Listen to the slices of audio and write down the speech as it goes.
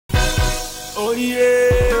Oh yeah,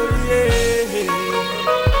 oh yeah,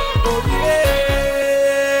 oh yeah,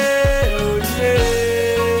 oh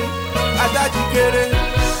yeah. Adajikere,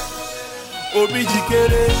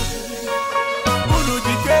 Obijikere,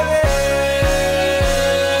 Ulujikere.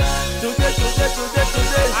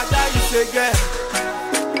 Today, Ada is a girl,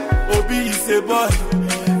 Obi is a boy.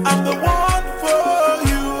 I'm the one for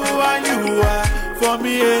you and you are for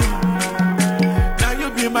me. Now you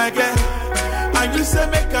be my girl, and you say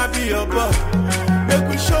make I be your boy. Make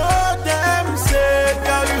we show them, say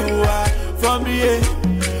girl you are for me.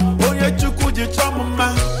 Oh you chukuji chomuma,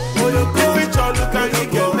 oh you go with your look and you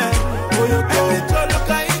get me, oh you go with your look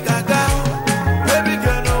and you gaga. Baby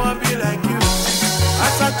girl, no one be like you.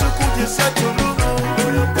 Asa chukuji say to me, oh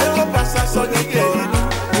you go pass us on the game.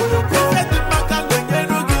 Oh you go let the back and then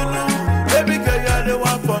you know. Baby girl, you're the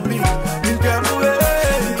one for me. You can move it,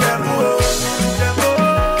 you can move, you can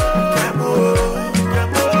move, you can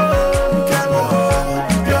move, you can move.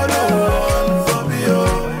 You're the one for me,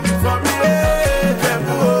 oh, for me, you can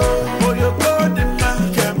move. Oh you go the man,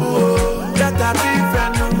 can move. That I be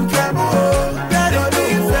friend, you can move. That I be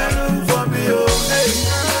friend for me, oh. Hey,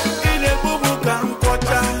 in a bubu can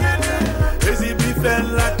kocha, is he be friend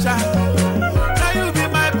lacha? Now you be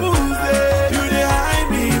my booze, you dey hide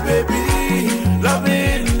me, baby. Love me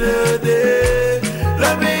in the day,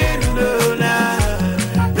 love me in the night.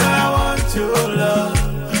 Girl, I want your love,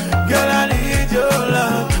 girl, I need your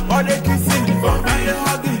love. All they kissing for me,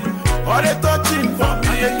 hugging, all they touching for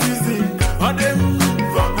me, kissing, all they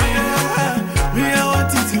for me, me I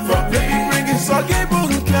want it for me. Bring it so give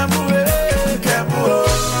boom, come away, come away.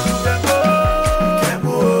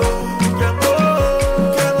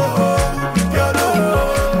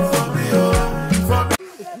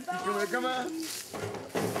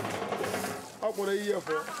 What are you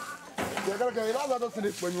for? You're going to get out of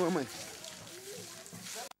the when you are mine.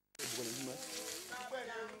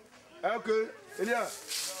 Okay, yeah.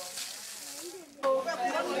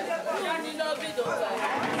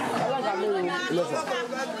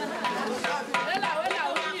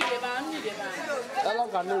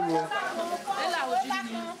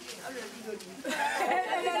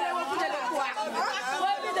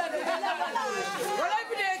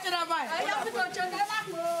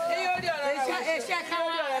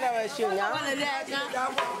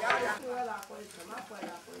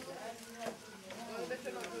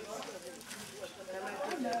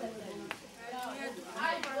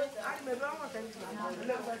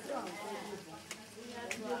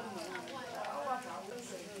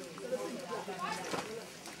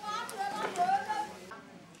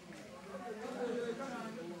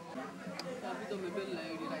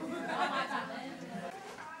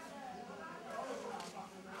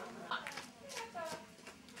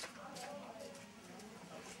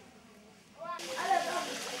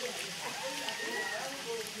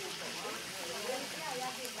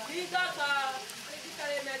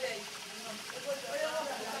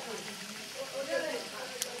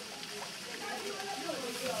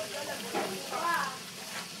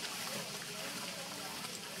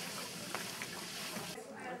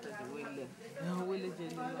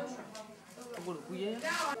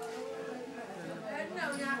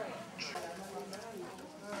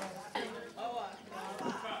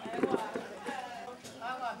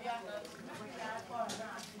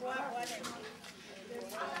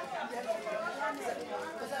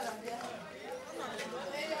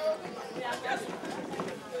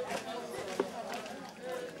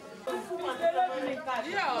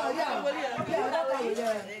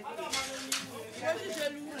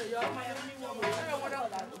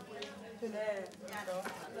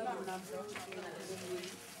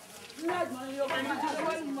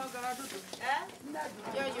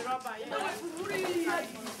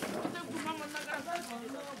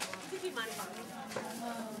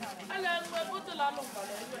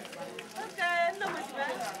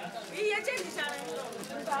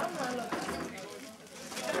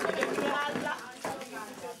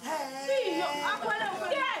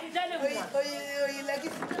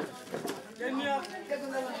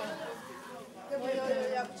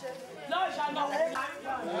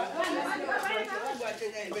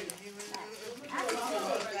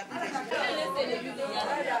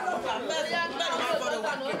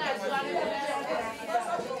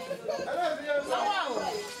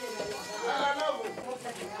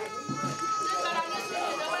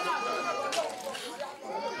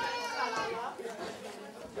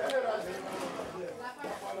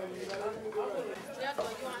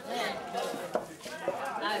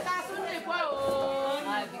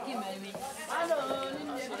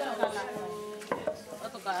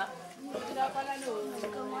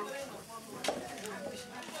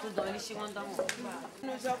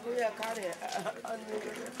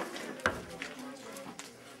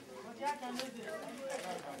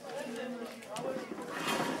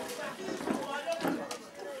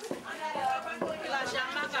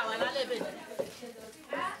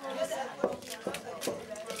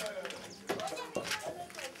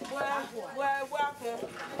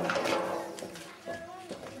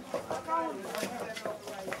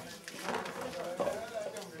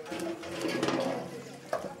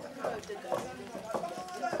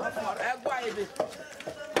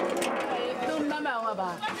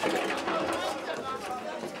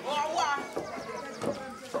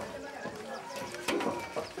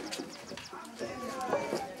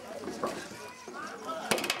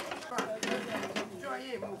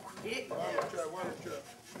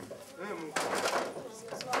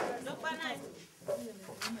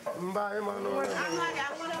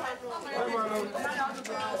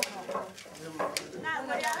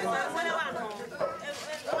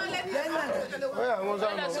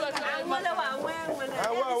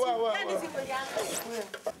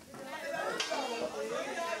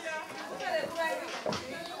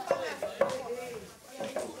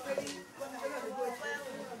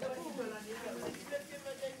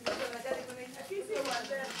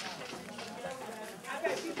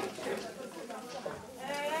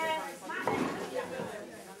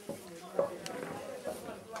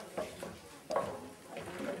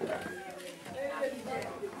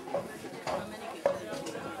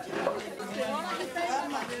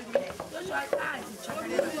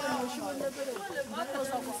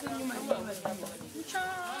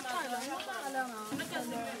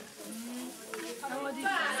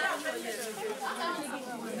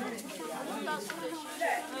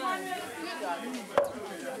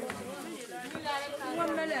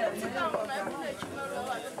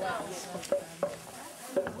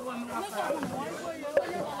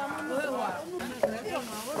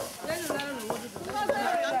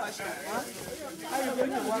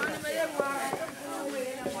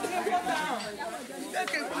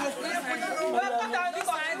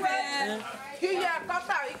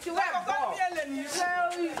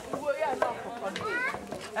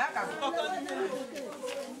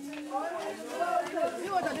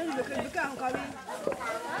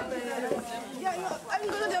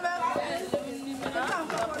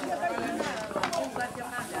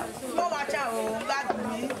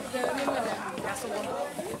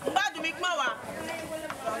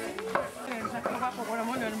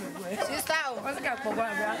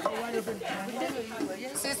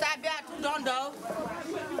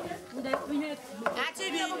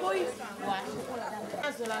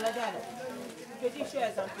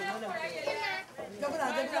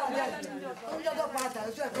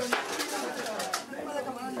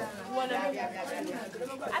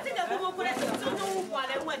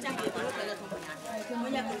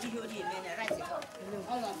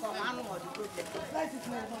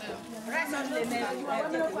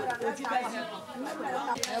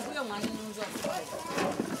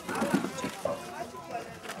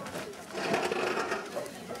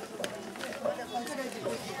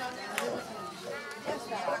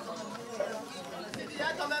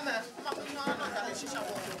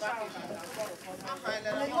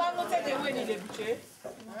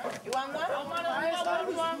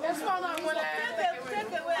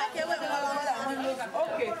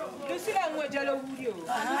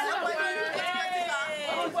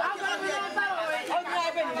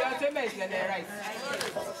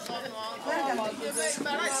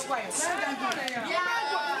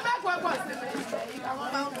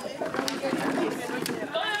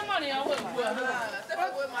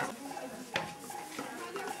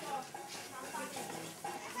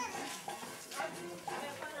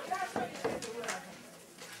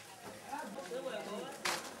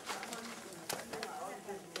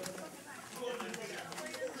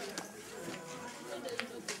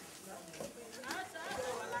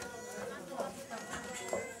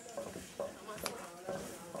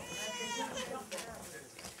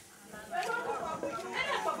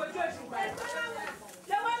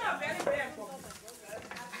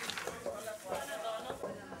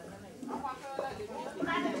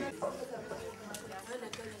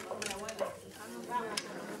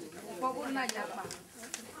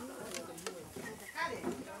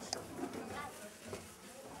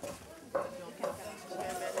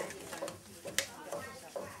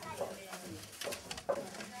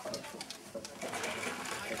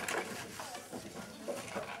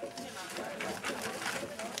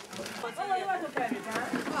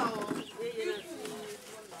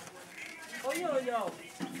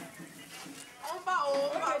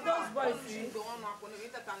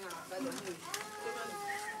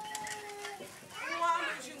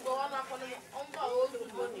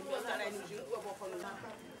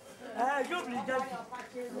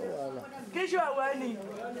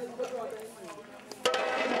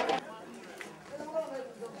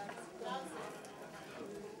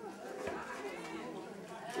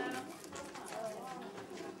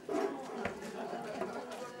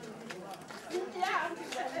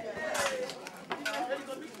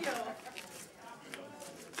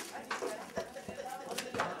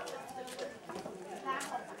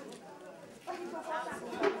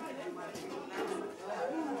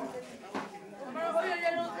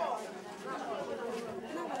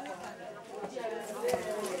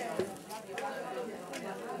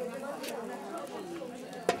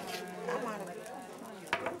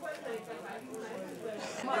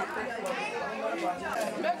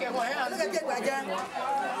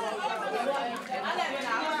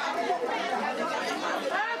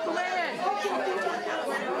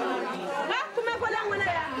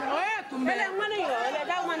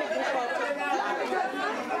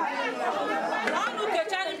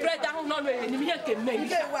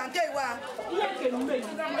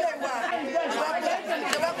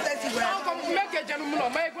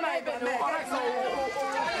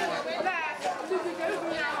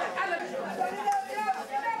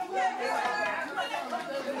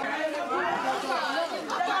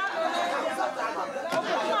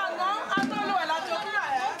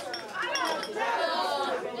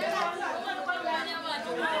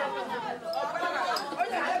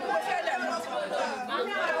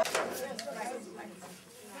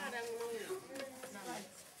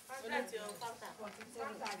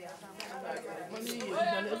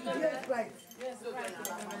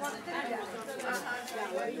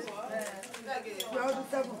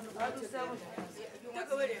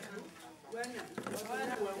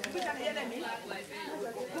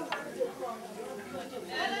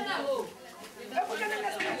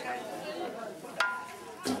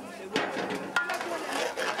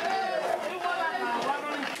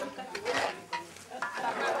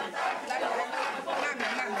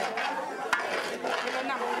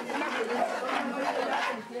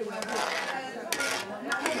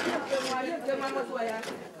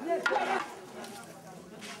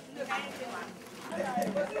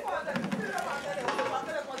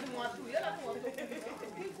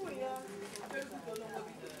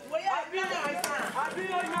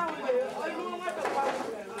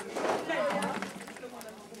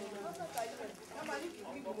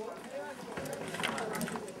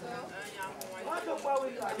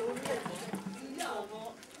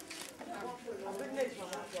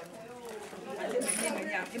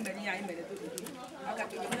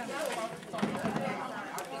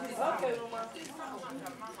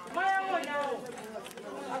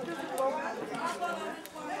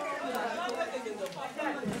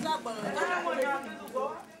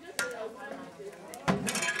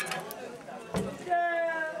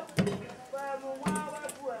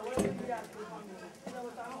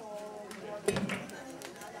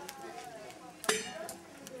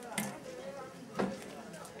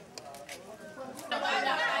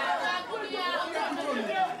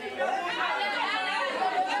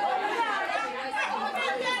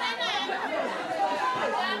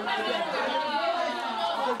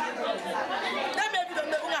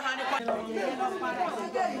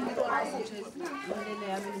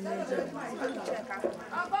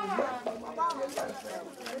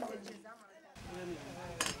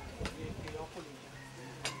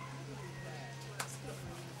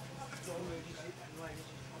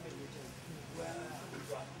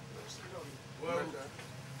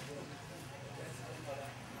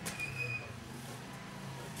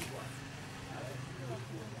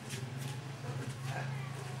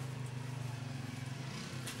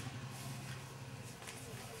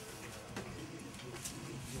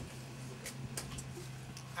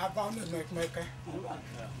 About the maker,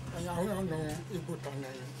 and I don't know if put on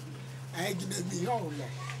it. I give me all that.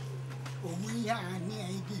 We are near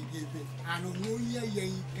IGBANKE, and on New Year,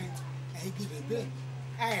 you can IGBANKE.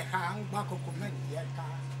 I hang back of comment yet,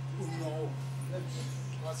 who know.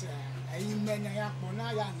 Was a man,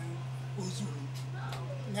 Monaya, who's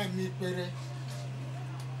name me better.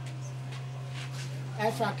 I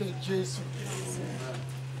fuck a Jason.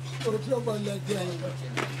 Global legend.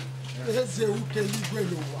 Eze ukeli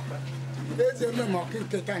gwelowa eze memo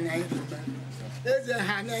kinketa na iribe eze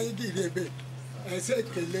ha na igirebe eze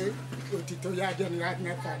kele otito ya je na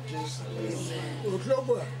nefa Jesu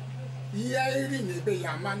oglobo iya iri nebe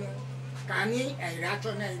ya manu kani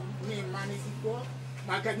erato na ni mani diko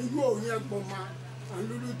maka ni go onye gboma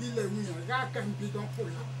anlulu dile wuyan ga kan bi don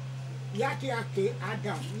fola ya ki ake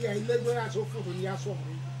Adam ya ilegbora so furu ya so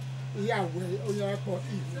mi iya we onye po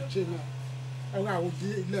ibu chena ọ̀rọ̀ àwòdì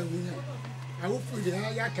ilẹ̀ ìwòyàn awufiri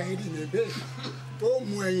ya ka iri n'ebe o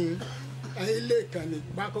mu eyin ele kan ni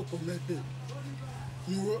bakoko mebe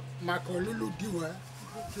mu maka olulu diwa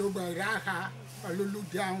lo gba raha olulu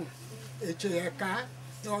down echeka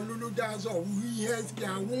na olulu dazo ihe ki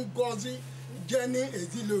awun gozi jeni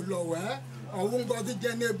ezilo lowe awun gozi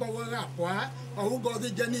jeni bowo rapwa awun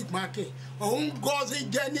gozi jeni make awun gozi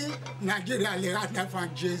jeni Nigeria le ata fa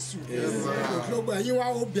Jesu lo gba yin wa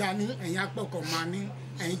obiani eyin apoko mani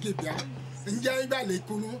eyin kibia nje igba le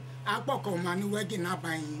kunu apoko mani wegi na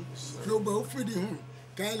bayin lo gba ofiri hun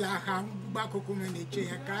kai la ha gba koko me ne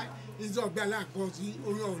cheka izo bela gozi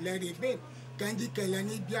oyo lerebe kanji kele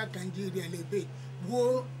ni bia kanji relebe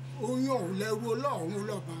wo oyan lewo Ọlọ́run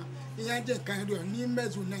loba iyan je kan ri ni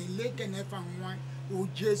mezu na ile kene fa won o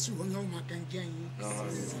Jesu oyan ma kan je yin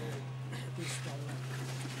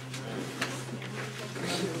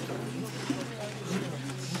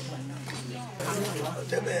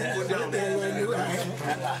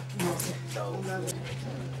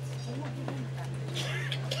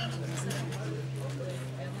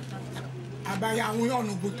abaya won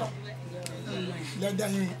onu buto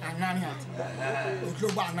ledayin anani ati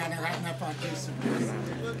ogloba anani right na for Jesus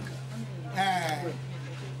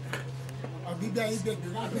obibi ibe bi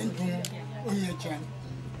dun oyin chen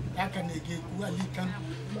aka na ege ku alikan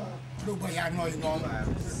logbo ya no ino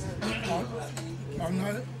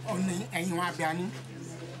ono eyin wa biani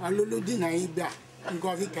alolodi na ibia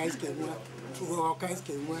ngovi ka iske mu o ka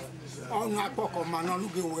iske mu onu apoko ma no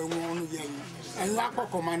luge we won onu yeyin eyin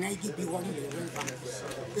apoko ma na igibi won le wen fa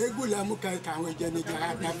egu la mu kai ka we je ni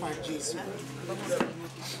ja na fa Jesus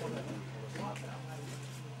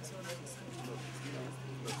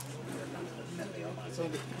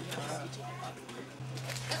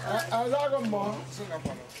Alagamma.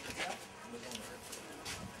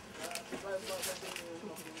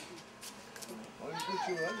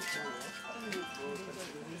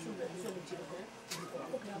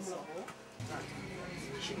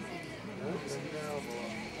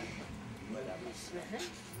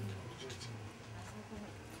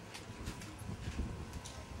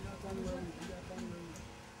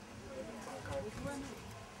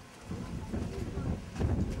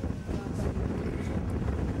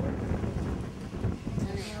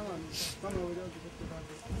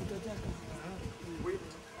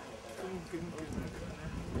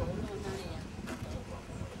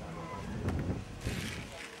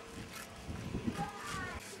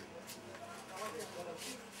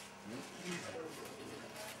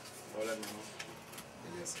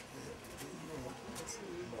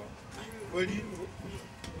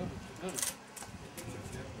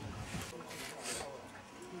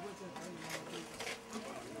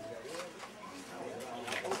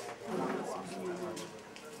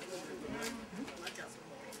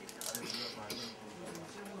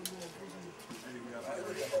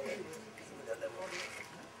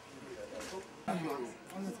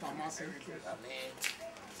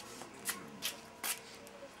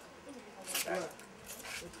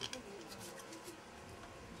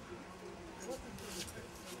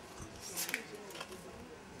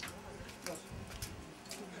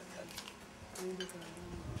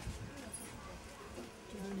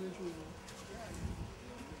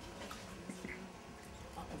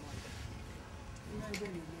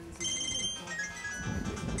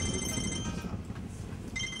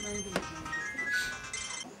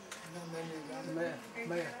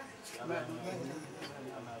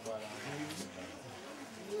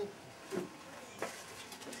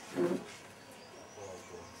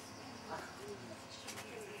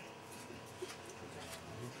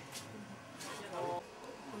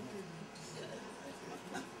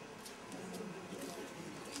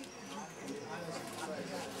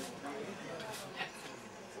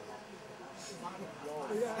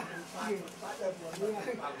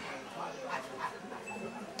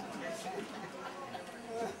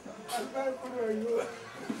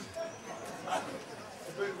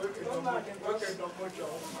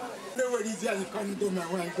 No one is here come to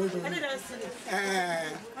my way go to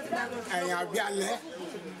abiale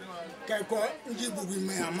keko njibu bi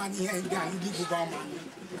me amani he ga njibu ba ma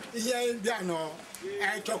iye bia no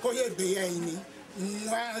choko ye be ye ni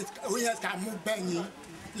nwa oye ka mu beni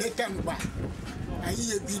le tempa ayi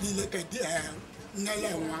ye bi le ke nele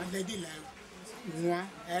nwa le di le nwa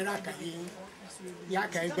era ka yi ya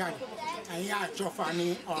ka gba ayi a chofa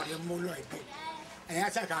ni ore mu lo ebe ayi a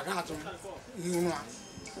ka ga tun nwa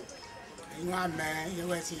nwa me ye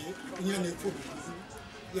we si ye ne fu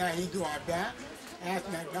ya yi do aba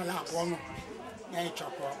na dala wono na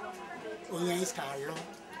choko oye iska lo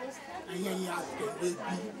ayi ya ke bi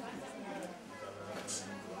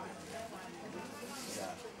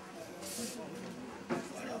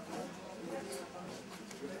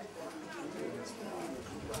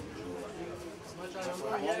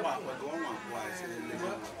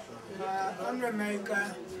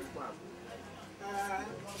America,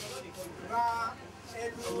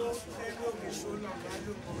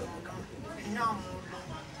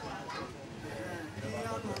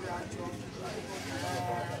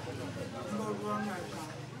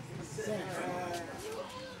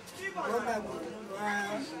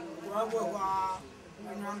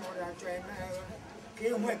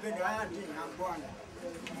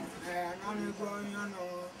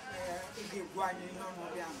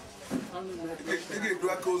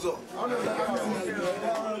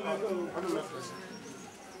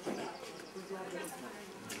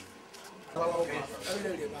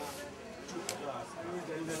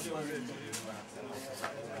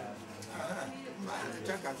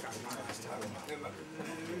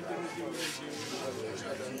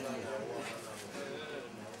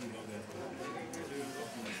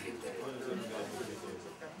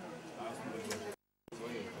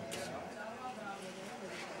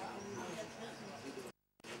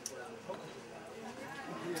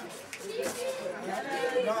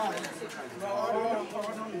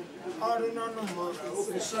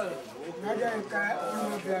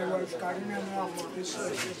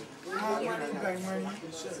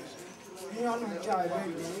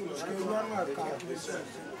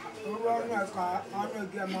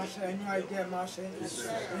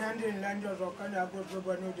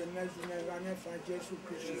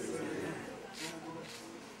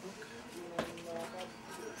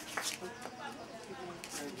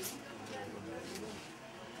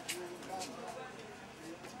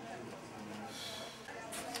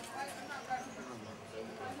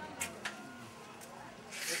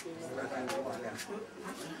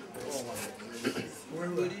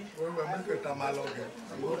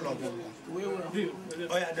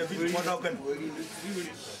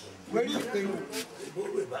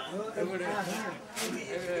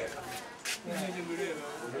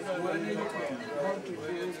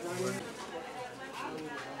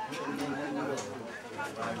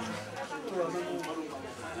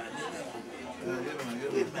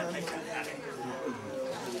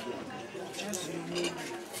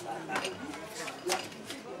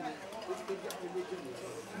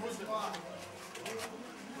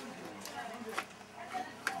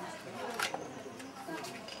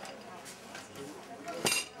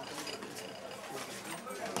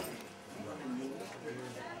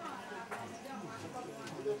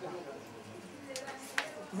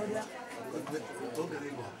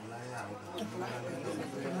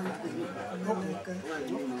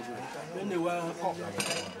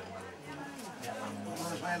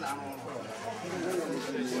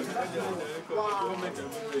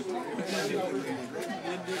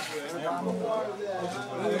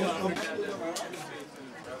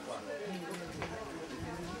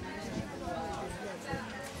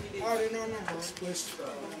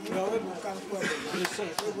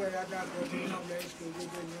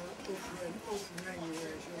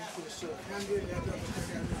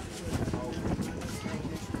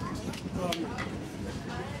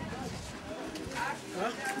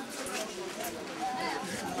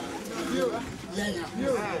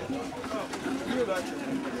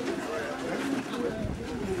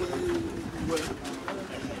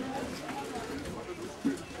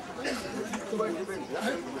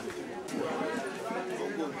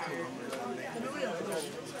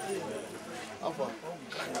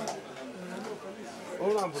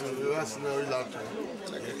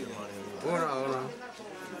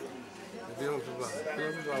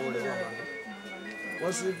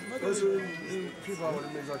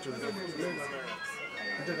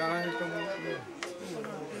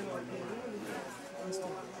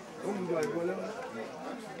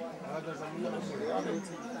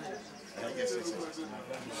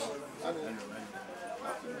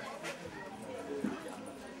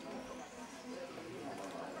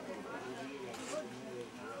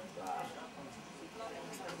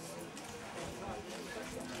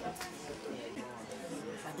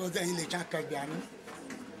 il est déjà Kagani.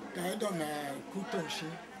 Quand il donne un couteau,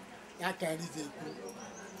 il y a qu'un lisé coup.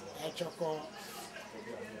 Et choco,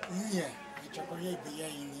 il y a un chocolat bien,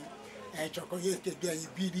 un chocolat qui est bien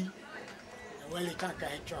bidi. Et il est déjà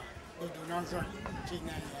Kagani. Il donne un zone, il y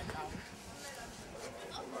a un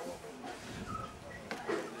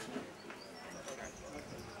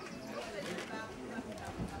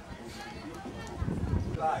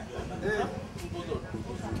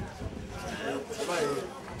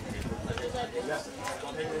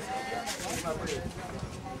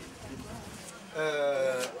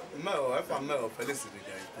Mel, if I'm Mel, Felicity,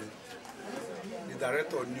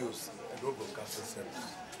 director of news and broadcasting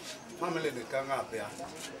service. Family the Kanga Bea.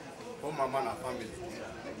 Oh mama na family.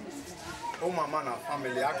 Oh mama na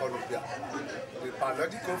family Akolubia. The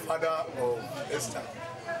biological father of Esther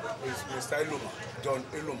is Mr. Eluma, John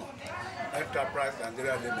Eluma, Enterprise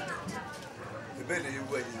Nigeria Limited. The belly you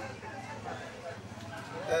were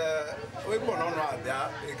we born on there,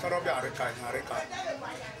 it cannot be a record.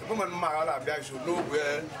 The woman Magala Bia should know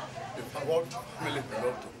where the family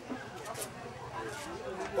belong to.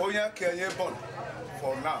 Oh, yeah, Kenya born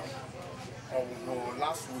for now, or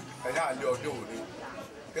last week, and I know you.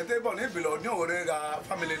 Get a born below no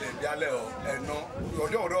family in Bialeo, and no,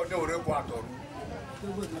 you quarter.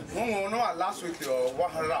 No, last week or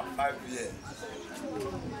 105 years.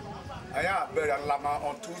 I have buried Lama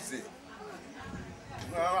on Tuesday.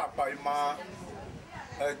 Paima,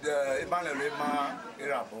 Emmanuel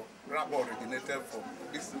Rabo originated from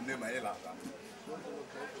this name.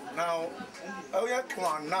 Now,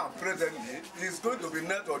 now presently is going to be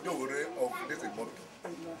net or dowry of this important.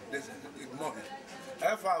 This is money.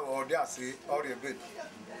 If I were there, say, or a bit,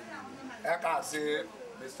 I can say,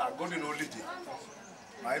 Mr. Golden Oligi,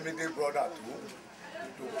 my immediate brother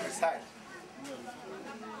to preside.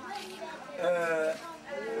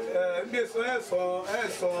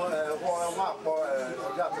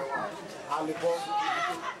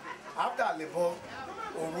 After Alibo,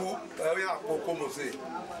 Uru, Okomose.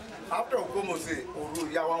 After Okomose, Uru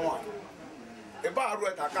Yawan. About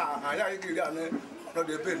Ruetaka, I give no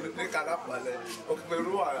the bill, they can up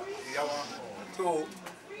Okerua Yawan. So,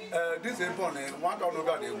 this is one don't know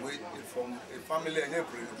that they wait from a family and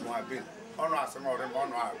April to my bill. On us, some of them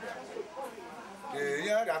on our the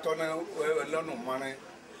year that on a lot of money,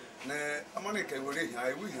 money can be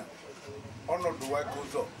I will. On the work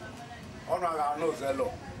goes up. On our nose,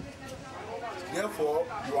 therefore,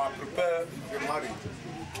 you are prepared to marry.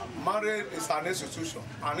 Marriage is an institution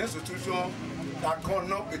that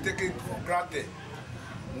cannot be taken for granted.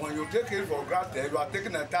 When you take it for granted, you are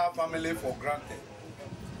taking the entire family for granted.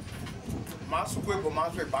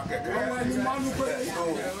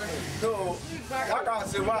 So, like I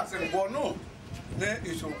say, what I say, no. Then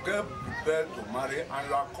you should get prepared to marry and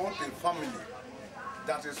you are called a family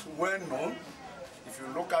that is well known. If you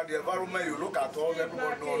look at the environment, you look at all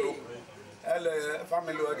everybody know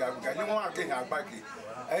family can you want to get IGBANKE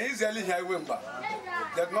and easily here wimba.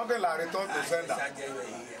 There's nothing like return to sender.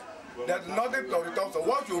 There's nothing to return. So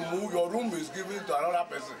once you move, your room is given to another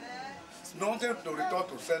person. It's nothing to return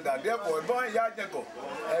to sender. Therefore,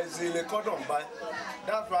 as the cordon by.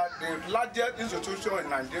 That's why the largest institution in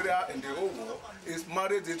Nigeria in the whole world is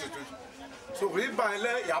marriage institution. So we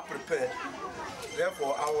finally are prepared.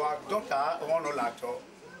 Therefore, our daughter want to like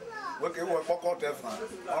we can work out the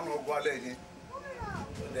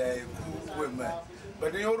women.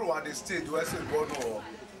 But in your the stage where say go no,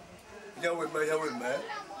 here we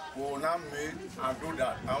will now meet and do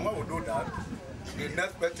that. And when we do that, the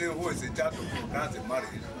next person who is in charge of pronounce the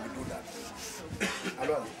marriage will do that.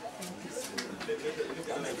 Hello.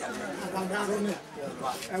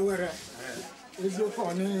 Is your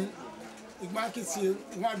phone? IGBANKE see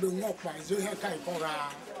one do not by so here can for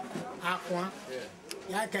aqua.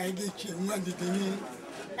 Ya can get you when the thing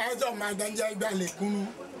as of my danger Balekunu,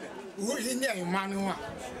 who in your Emmanuel.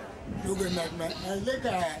 You will make me a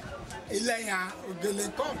little Elaya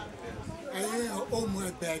Gelecom. I owe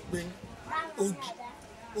my bag being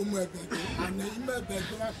oh my baby, and in my bag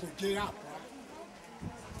could get up.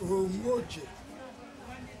 Oh, Moji.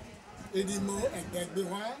 Edimo and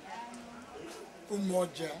Bagbewa,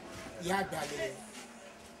 Umoja, Yagale.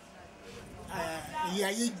 Yeah,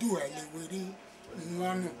 you do it,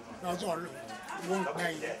 one, that's all. Won't buy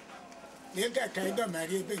it. They got kind of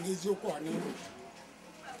married in his Yukoni.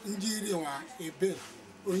 Indeed, a bill,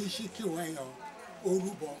 Oishiki Wayo,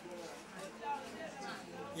 Orubo.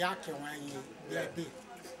 Yakaway, baby.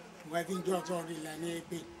 Wedding George or Lane,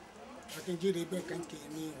 big. I can do the back and kill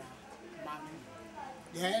me.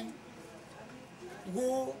 Then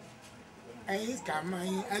go and come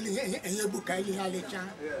and you book a little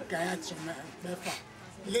kayak some befa.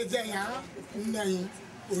 Let's say, name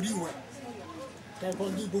Uriwa. Take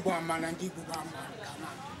on the Bubaman and the Bubaman.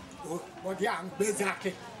 What young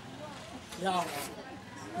Bezaki? Yeah,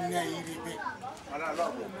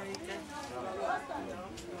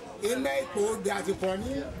 in my code, there's a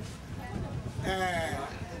pony.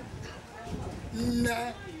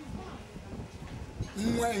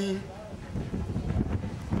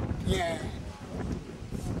 Yeah.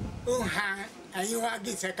 And you are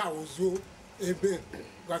getting a cow, a bit.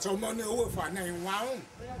 Got some money over for 9 1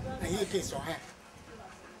 and you kiss on her.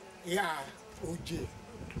 Yeah, OG.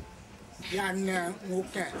 Yan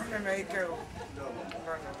Muka.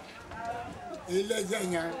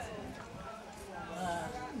 Ilezanya.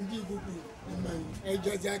 Ndibubu.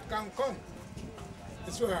 Ejaja Kankon.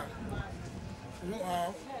 So,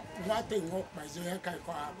 nothing up by the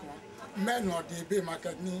Kaiko. Men or the Bay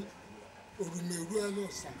Market ni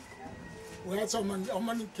Urumeruelosa. We had someone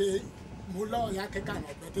Omanike Mula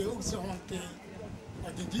Yakakano, but they also want to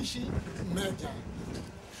the Dishi Major.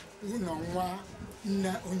 Unongwa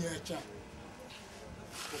na Unyacha.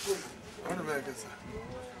 America, sir.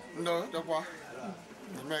 No, the boy.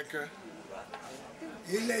 America.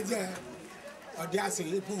 Ileja Odiasi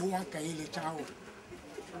Ibu Kaili Chao.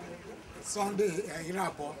 Sunday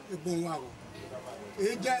Irabo Ibu Wago.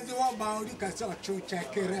 Ejazi wa bauri kaso chucha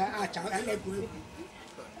kera acha elegwe.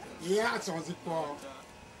 Ya sonzipo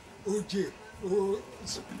oje o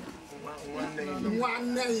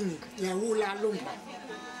one ya wula lumba.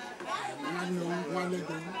 One leg.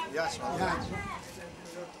 Yes,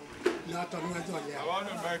 Ya to no ezo ya. I want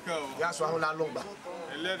to make a yes, one lumba.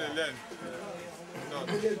 learn.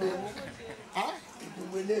 Ah?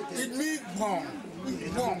 It means bomb.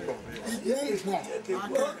 It means bomb.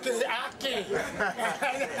 Okay.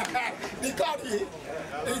 Because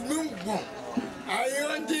it means bomb. I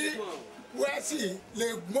only where see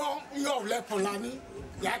le bomb your lepolani.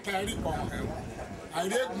 Ya carry bomb. I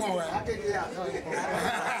read more.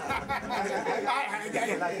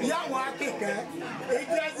 Ya wa keke. It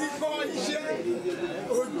just go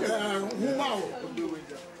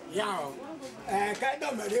Yao, Kada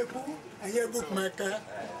Mareku, and your bookmaker,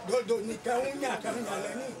 Dodo Nika,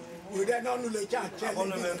 we then on the chat.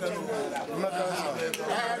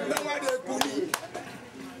 Nobody Kuni,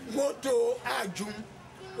 Moto Ajum,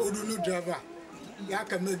 Odunu driver,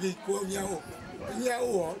 Yakamagi Koyao,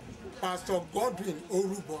 Yao, Pastor Godwin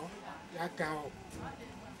Orubo, Yakao.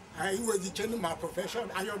 I was the channel my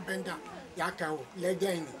profession, Iron Bender, Yakao,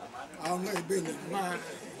 Legend. I'll not be in my.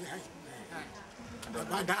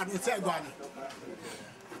 But that is a one.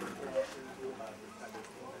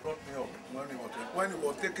 Brought me up when he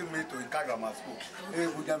was taking me to Ikagama school. Hey,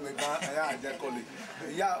 we can make a colleague.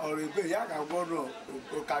 Yeah, or a bit, yeah, I go to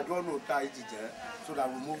Kajono tie so that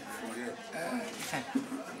we move from here.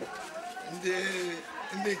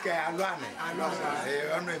 The Alane, I know,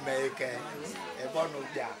 I only make a bond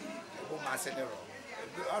of ya, a woman senator.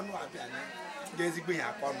 I know there's a big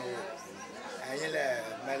upon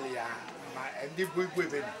Melia. And the good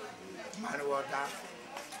women, man, water.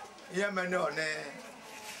 Yeah, man,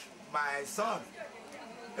 my son.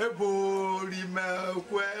 A boy,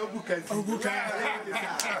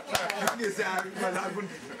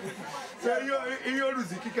 so you're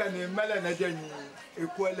losing a melon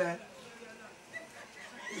equal.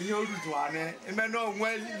 You're one, a man,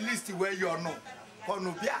 well, list where you're no,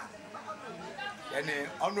 Conubia. And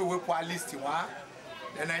on the way, list one,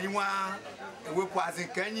 and anyone, a whip was in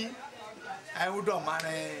Kenny. I would not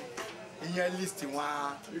money in your list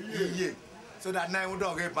one year, so that now would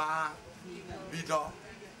not get by bidder.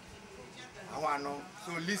 I want no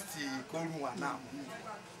so listy call one now.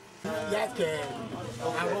 That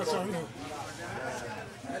I was on you.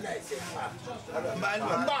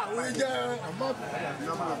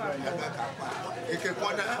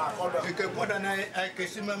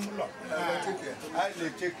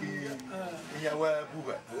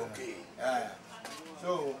 Okay.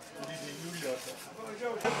 So, did you use yourself?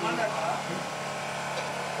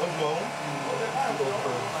 What's wrong?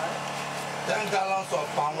 10 gallons of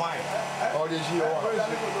palm wine. All this year.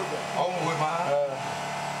 Oh, with my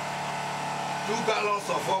 2 gallons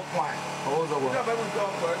of oak wine. Oh, the one. 2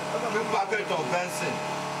 packets of Vincent.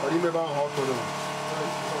 Or you may buy hot to do.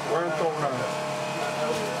 One ton now.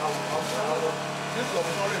 This was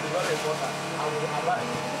very important. I will arrive.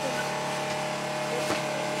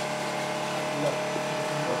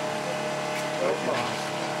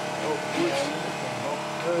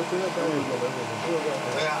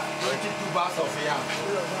 Yeah, 22 bars of yam.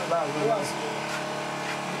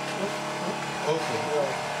 Okay.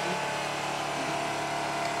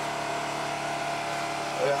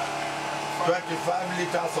 Yeah, 25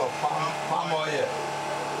 liters of palm oil.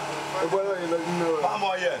 Palm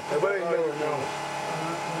oil.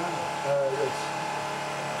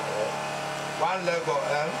 One leg of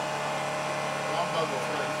ham.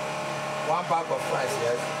 1 bag of rice,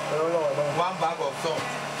 yes. 1 bag of salt.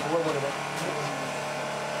 2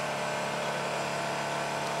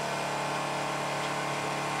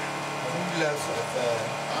 glass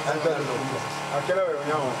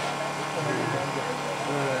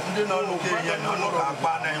ndị nọ n'ụka enye nọ n'ụka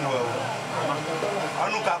akpa na iwe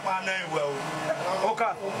ụka akpa na iwe ụka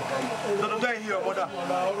car. Don't die here, mother.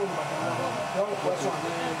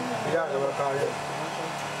 Yeah, the car.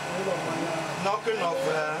 Knocking of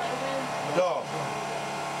door.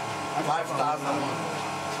 5,000.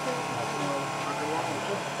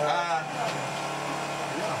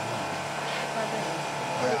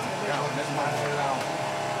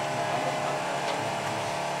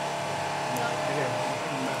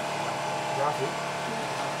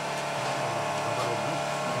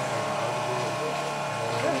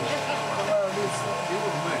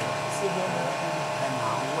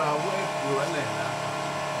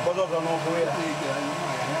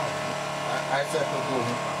 I said to go.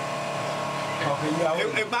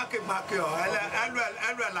 Back, I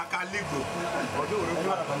like a little.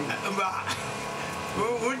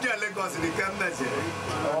 Who just Lagos in the cabinet?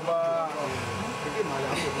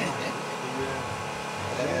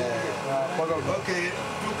 Okay,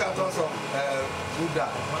 2 cartons of Buddha.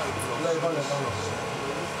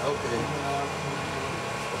 Okay.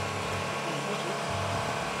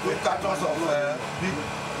 2 cartons of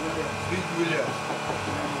Big William.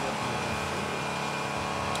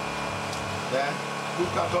 Then 2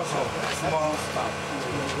 cartons of small stuff.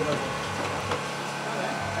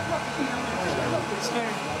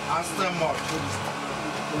 Aston Martin.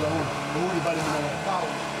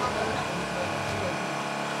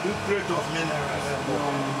 2 crates of minerals.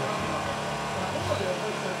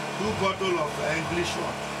 2 bottles of English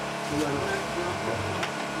water.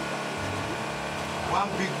 1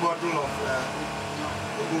 big bottle of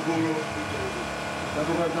Gogoro.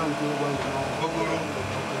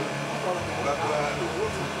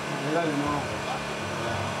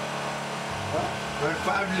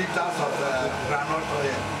 5 liters of granite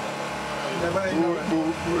oil.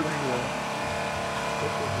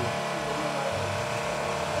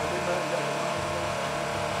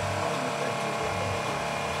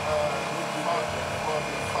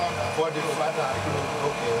 40 father,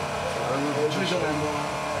 okay. Nutrition and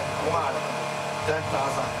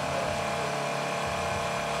 10,000.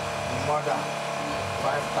 Mother,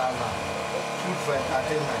 5,000. Food for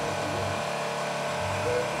entertainment.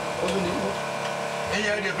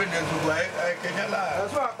 Iya dependent to buy Kenya.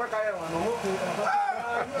 That's why I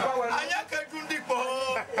can do the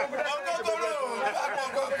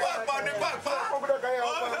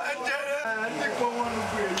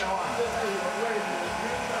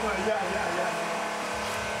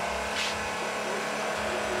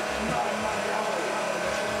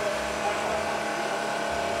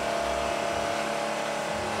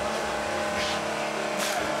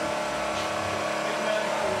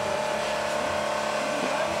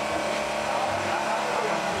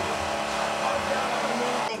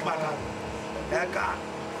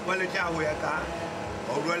Well, it's our way,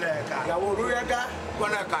 or really, I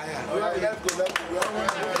want to kaya.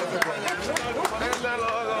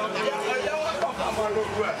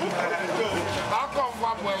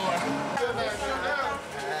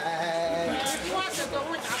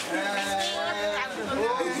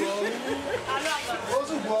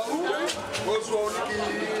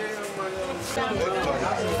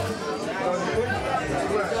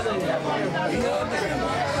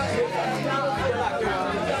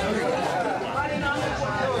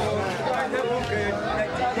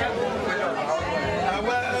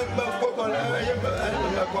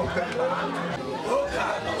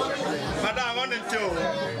 Madam, I want to show.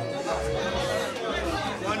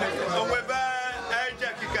 However, I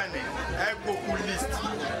check list.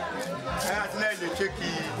 I check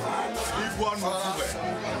if one move.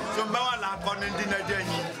 So, Mawala Conendina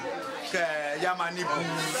Jenny, Yamani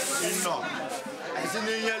no. I see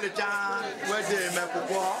the yellow child where they make a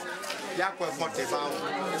war. Yakwa Montebao.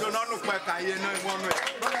 So, none of my Cayenne one way.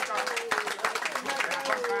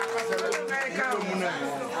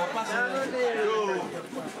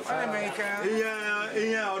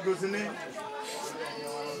 Yeah, doesn't it?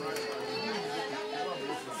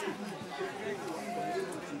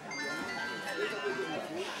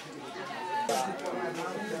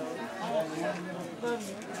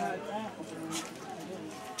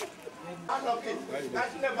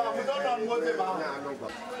 That's never, we don't know what about.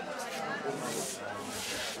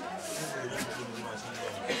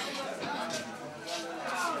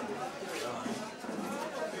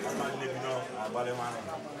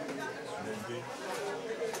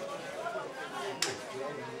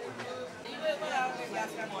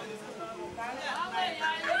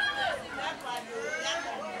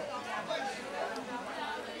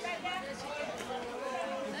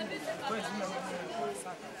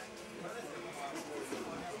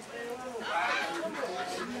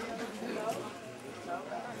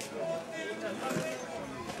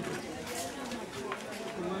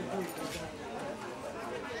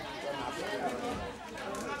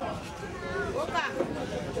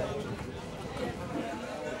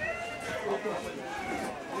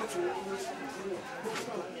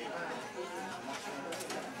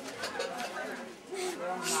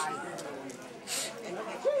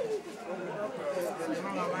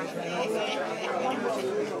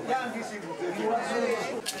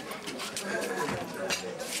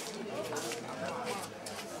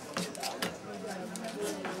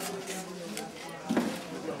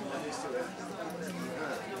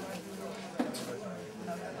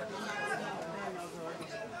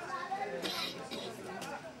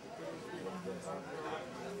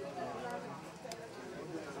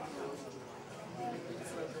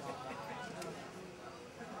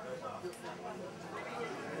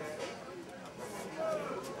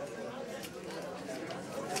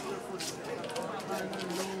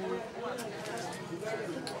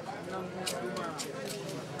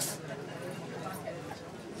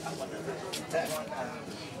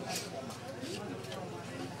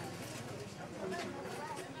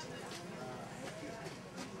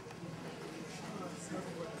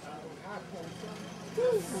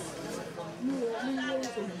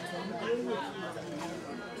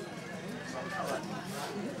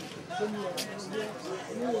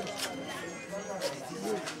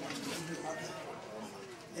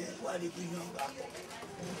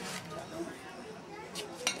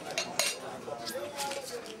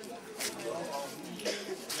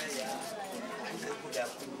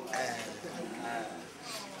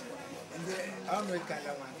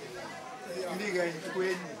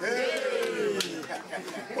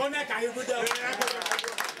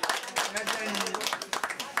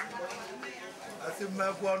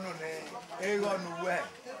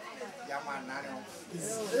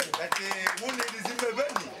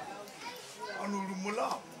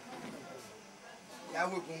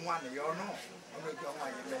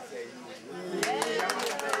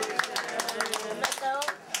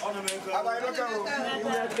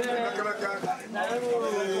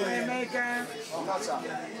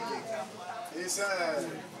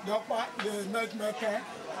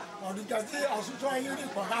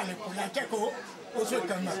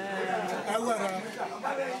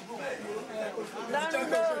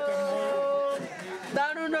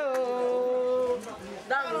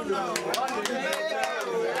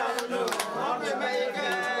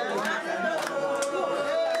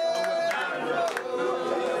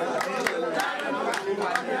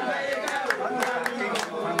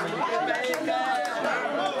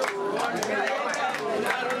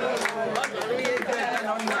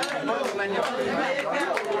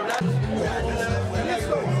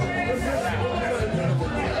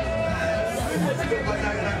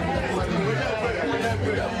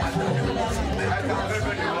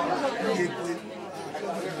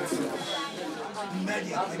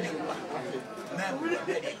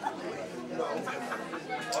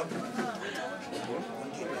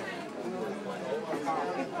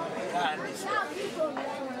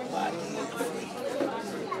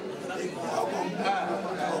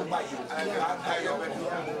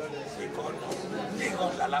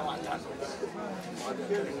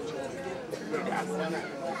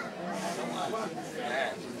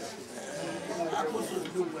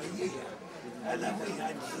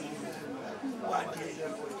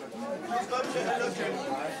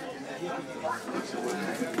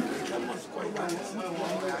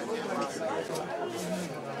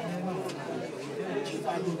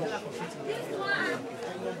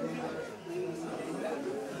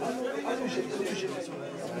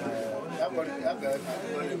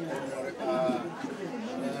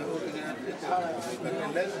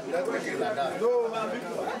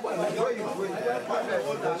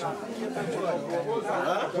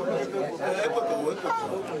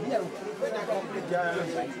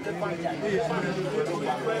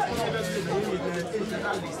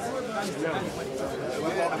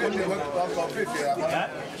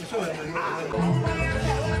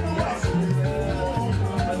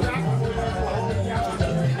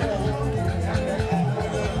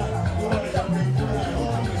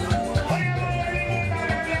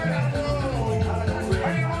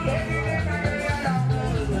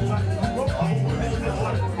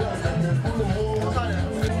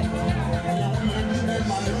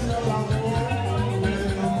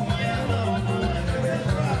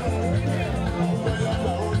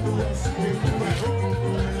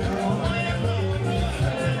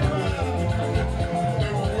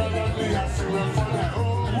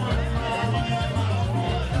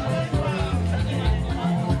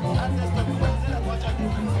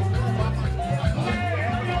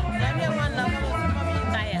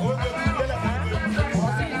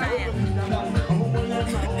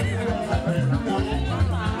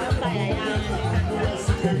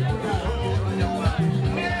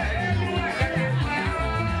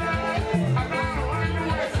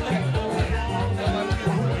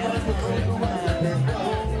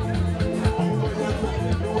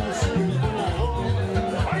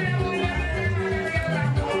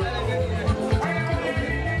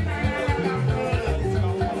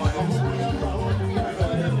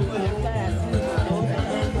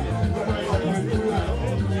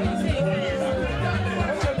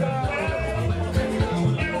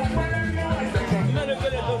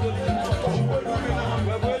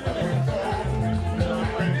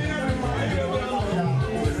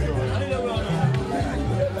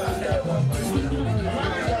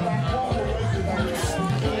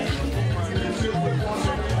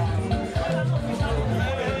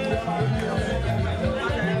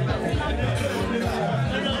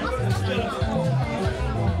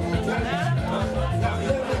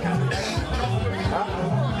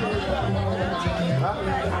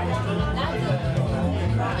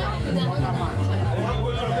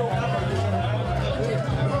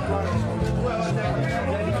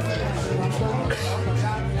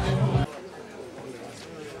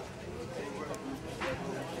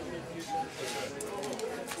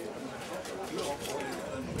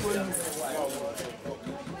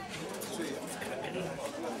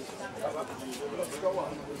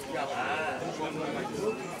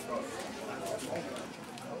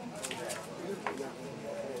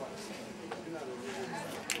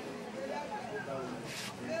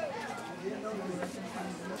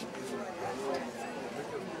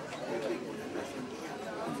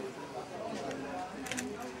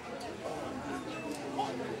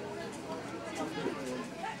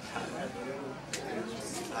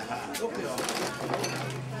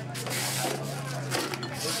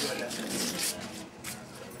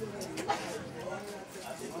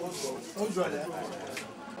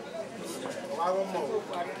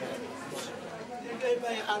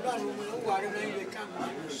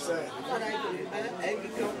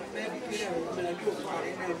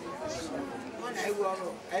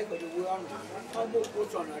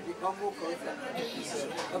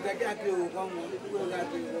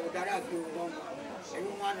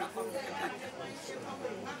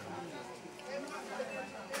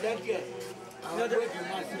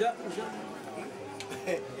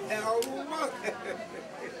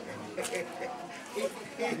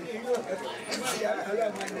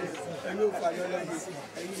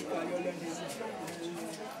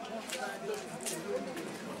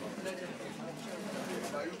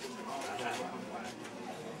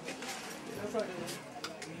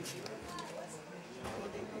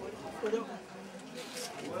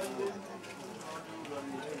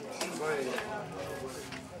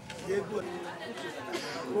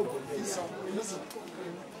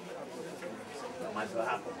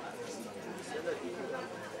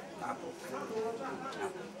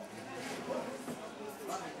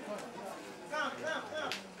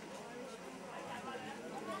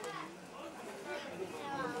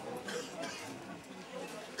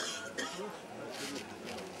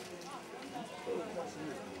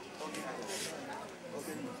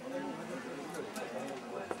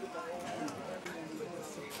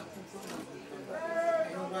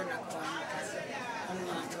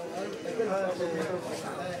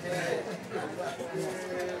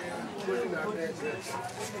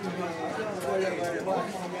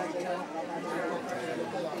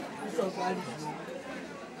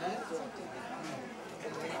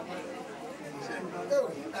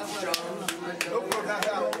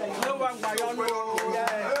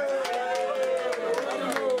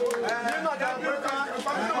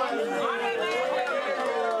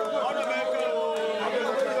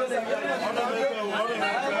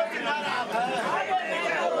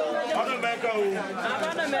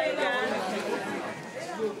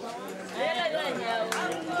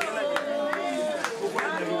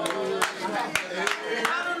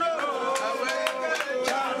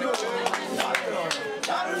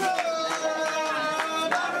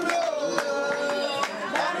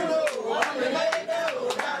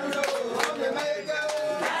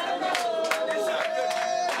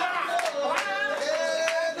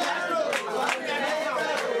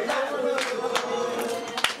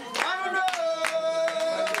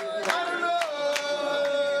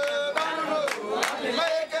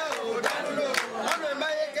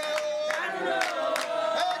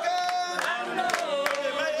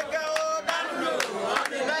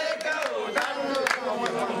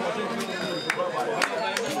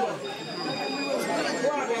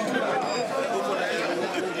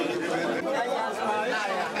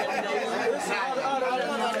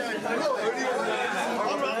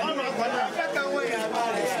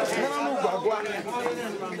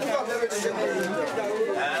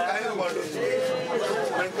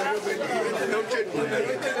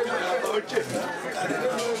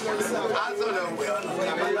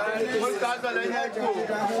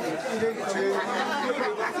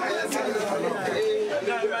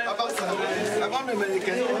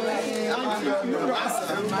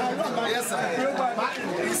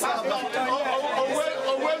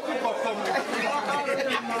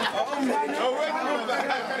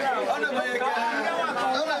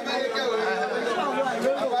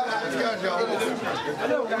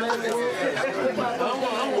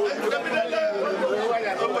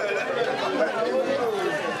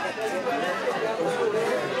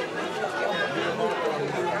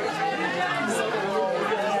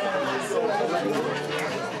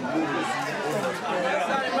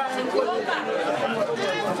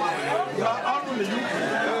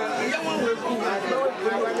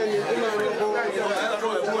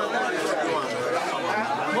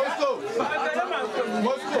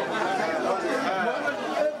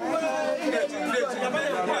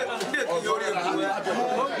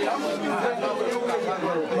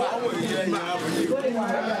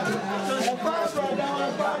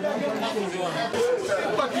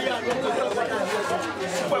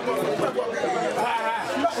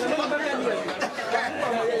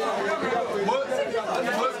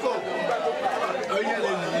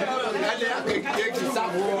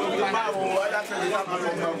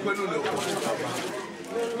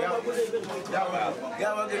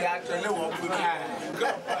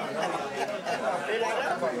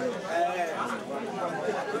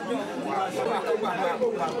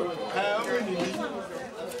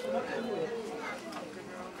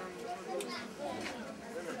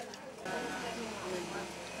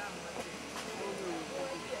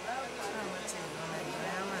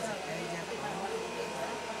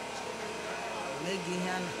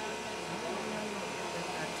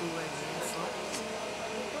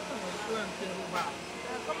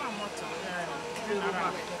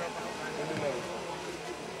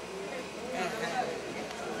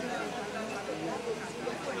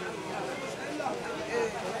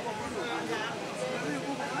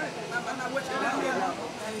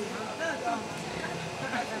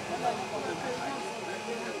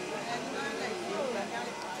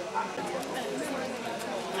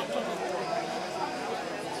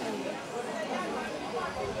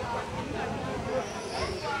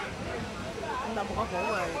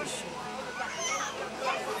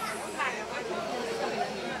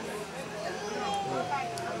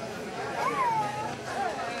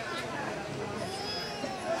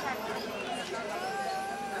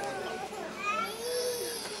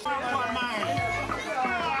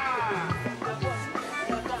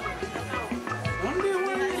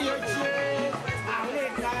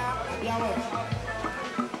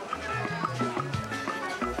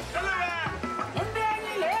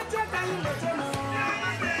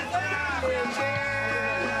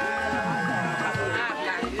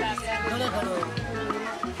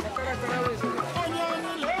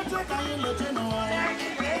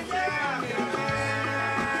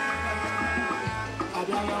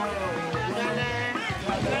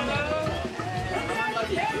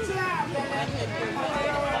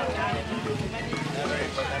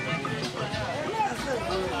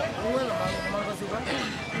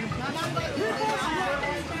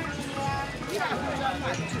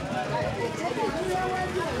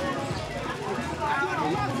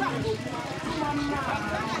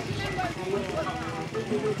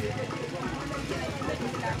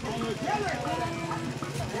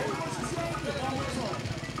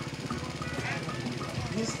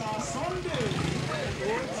 Mr. Sunday.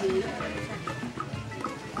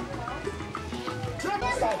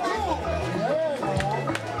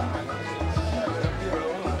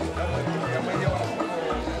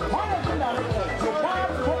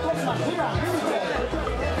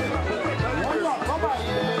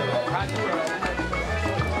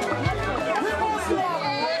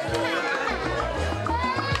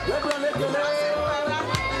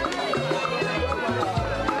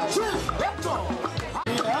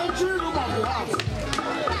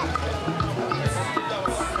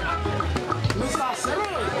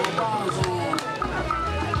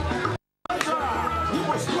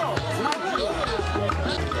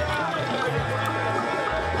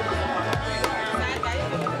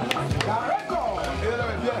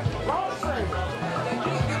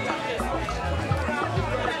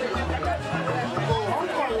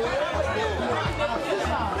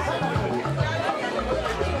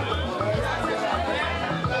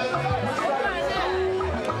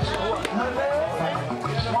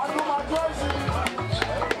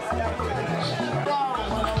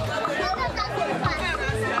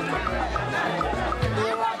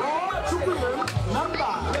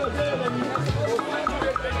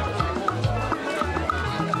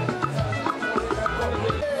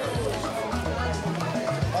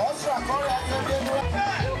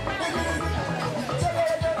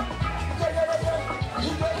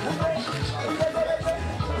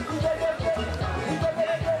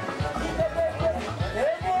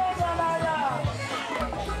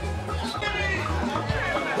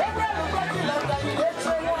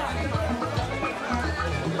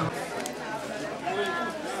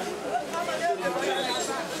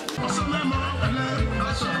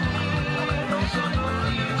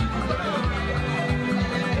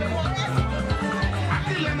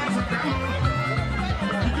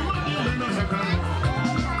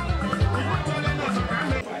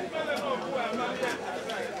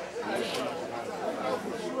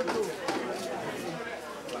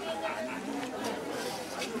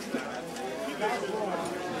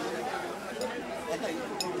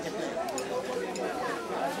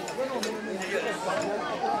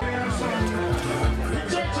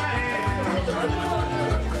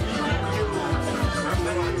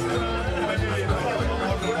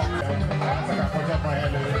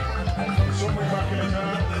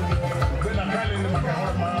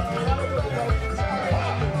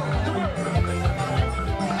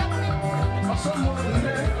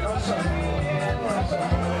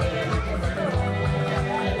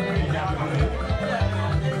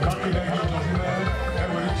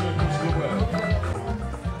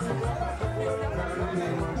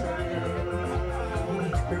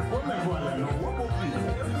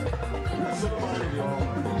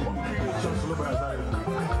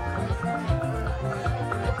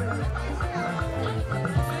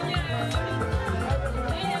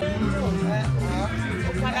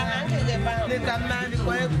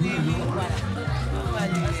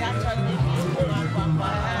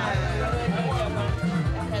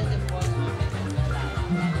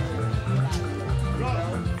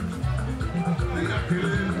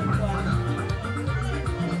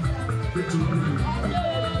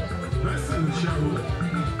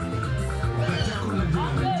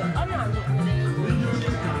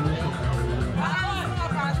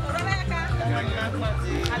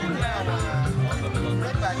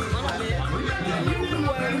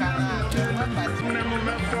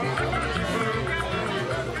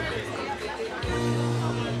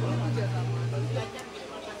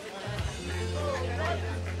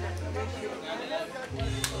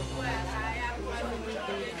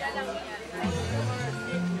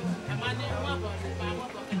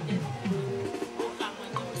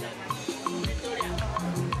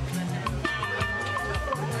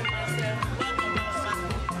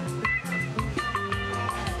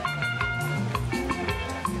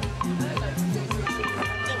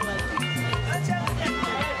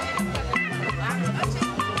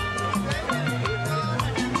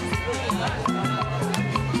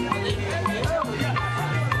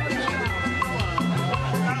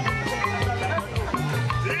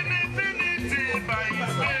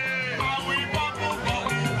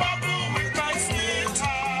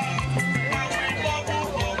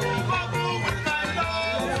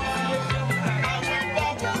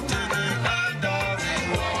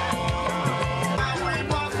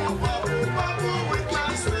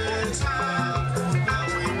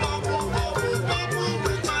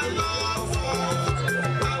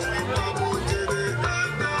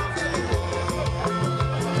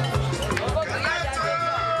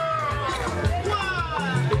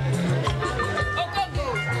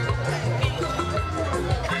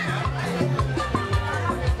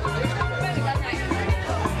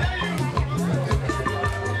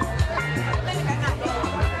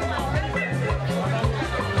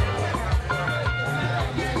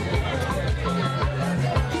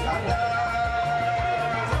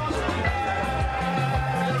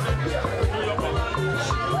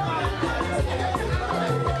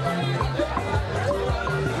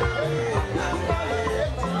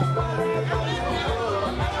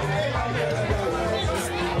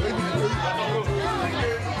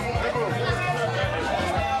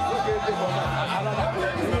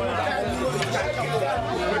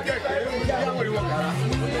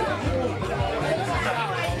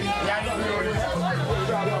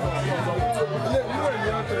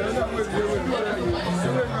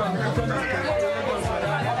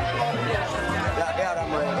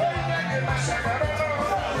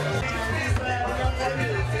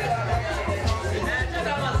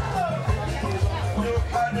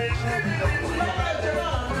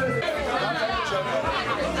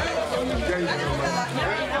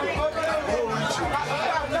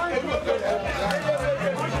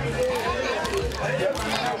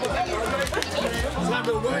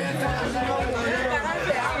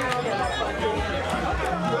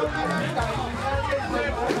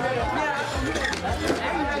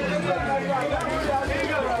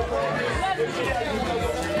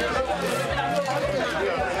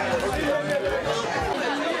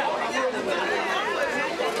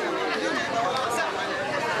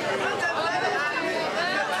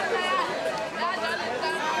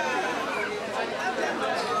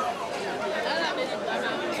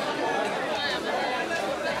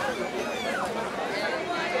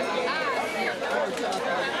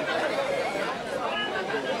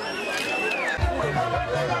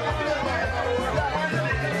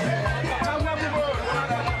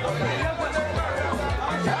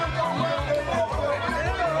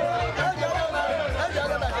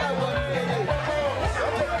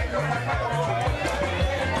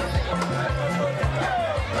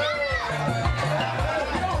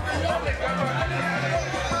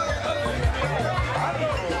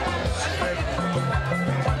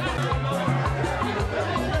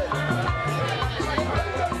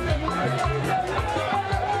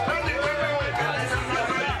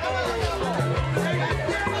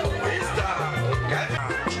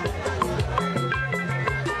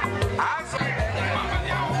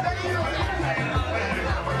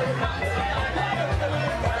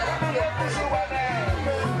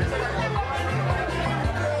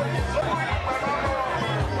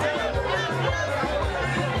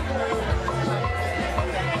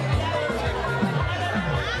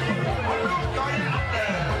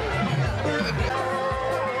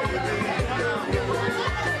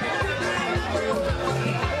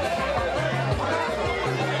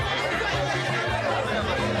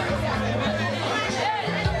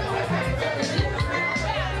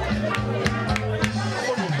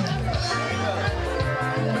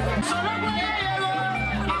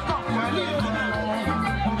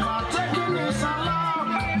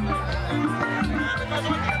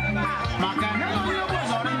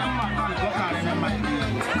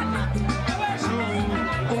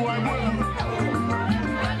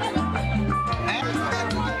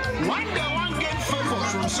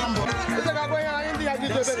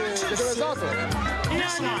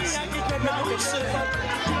 No,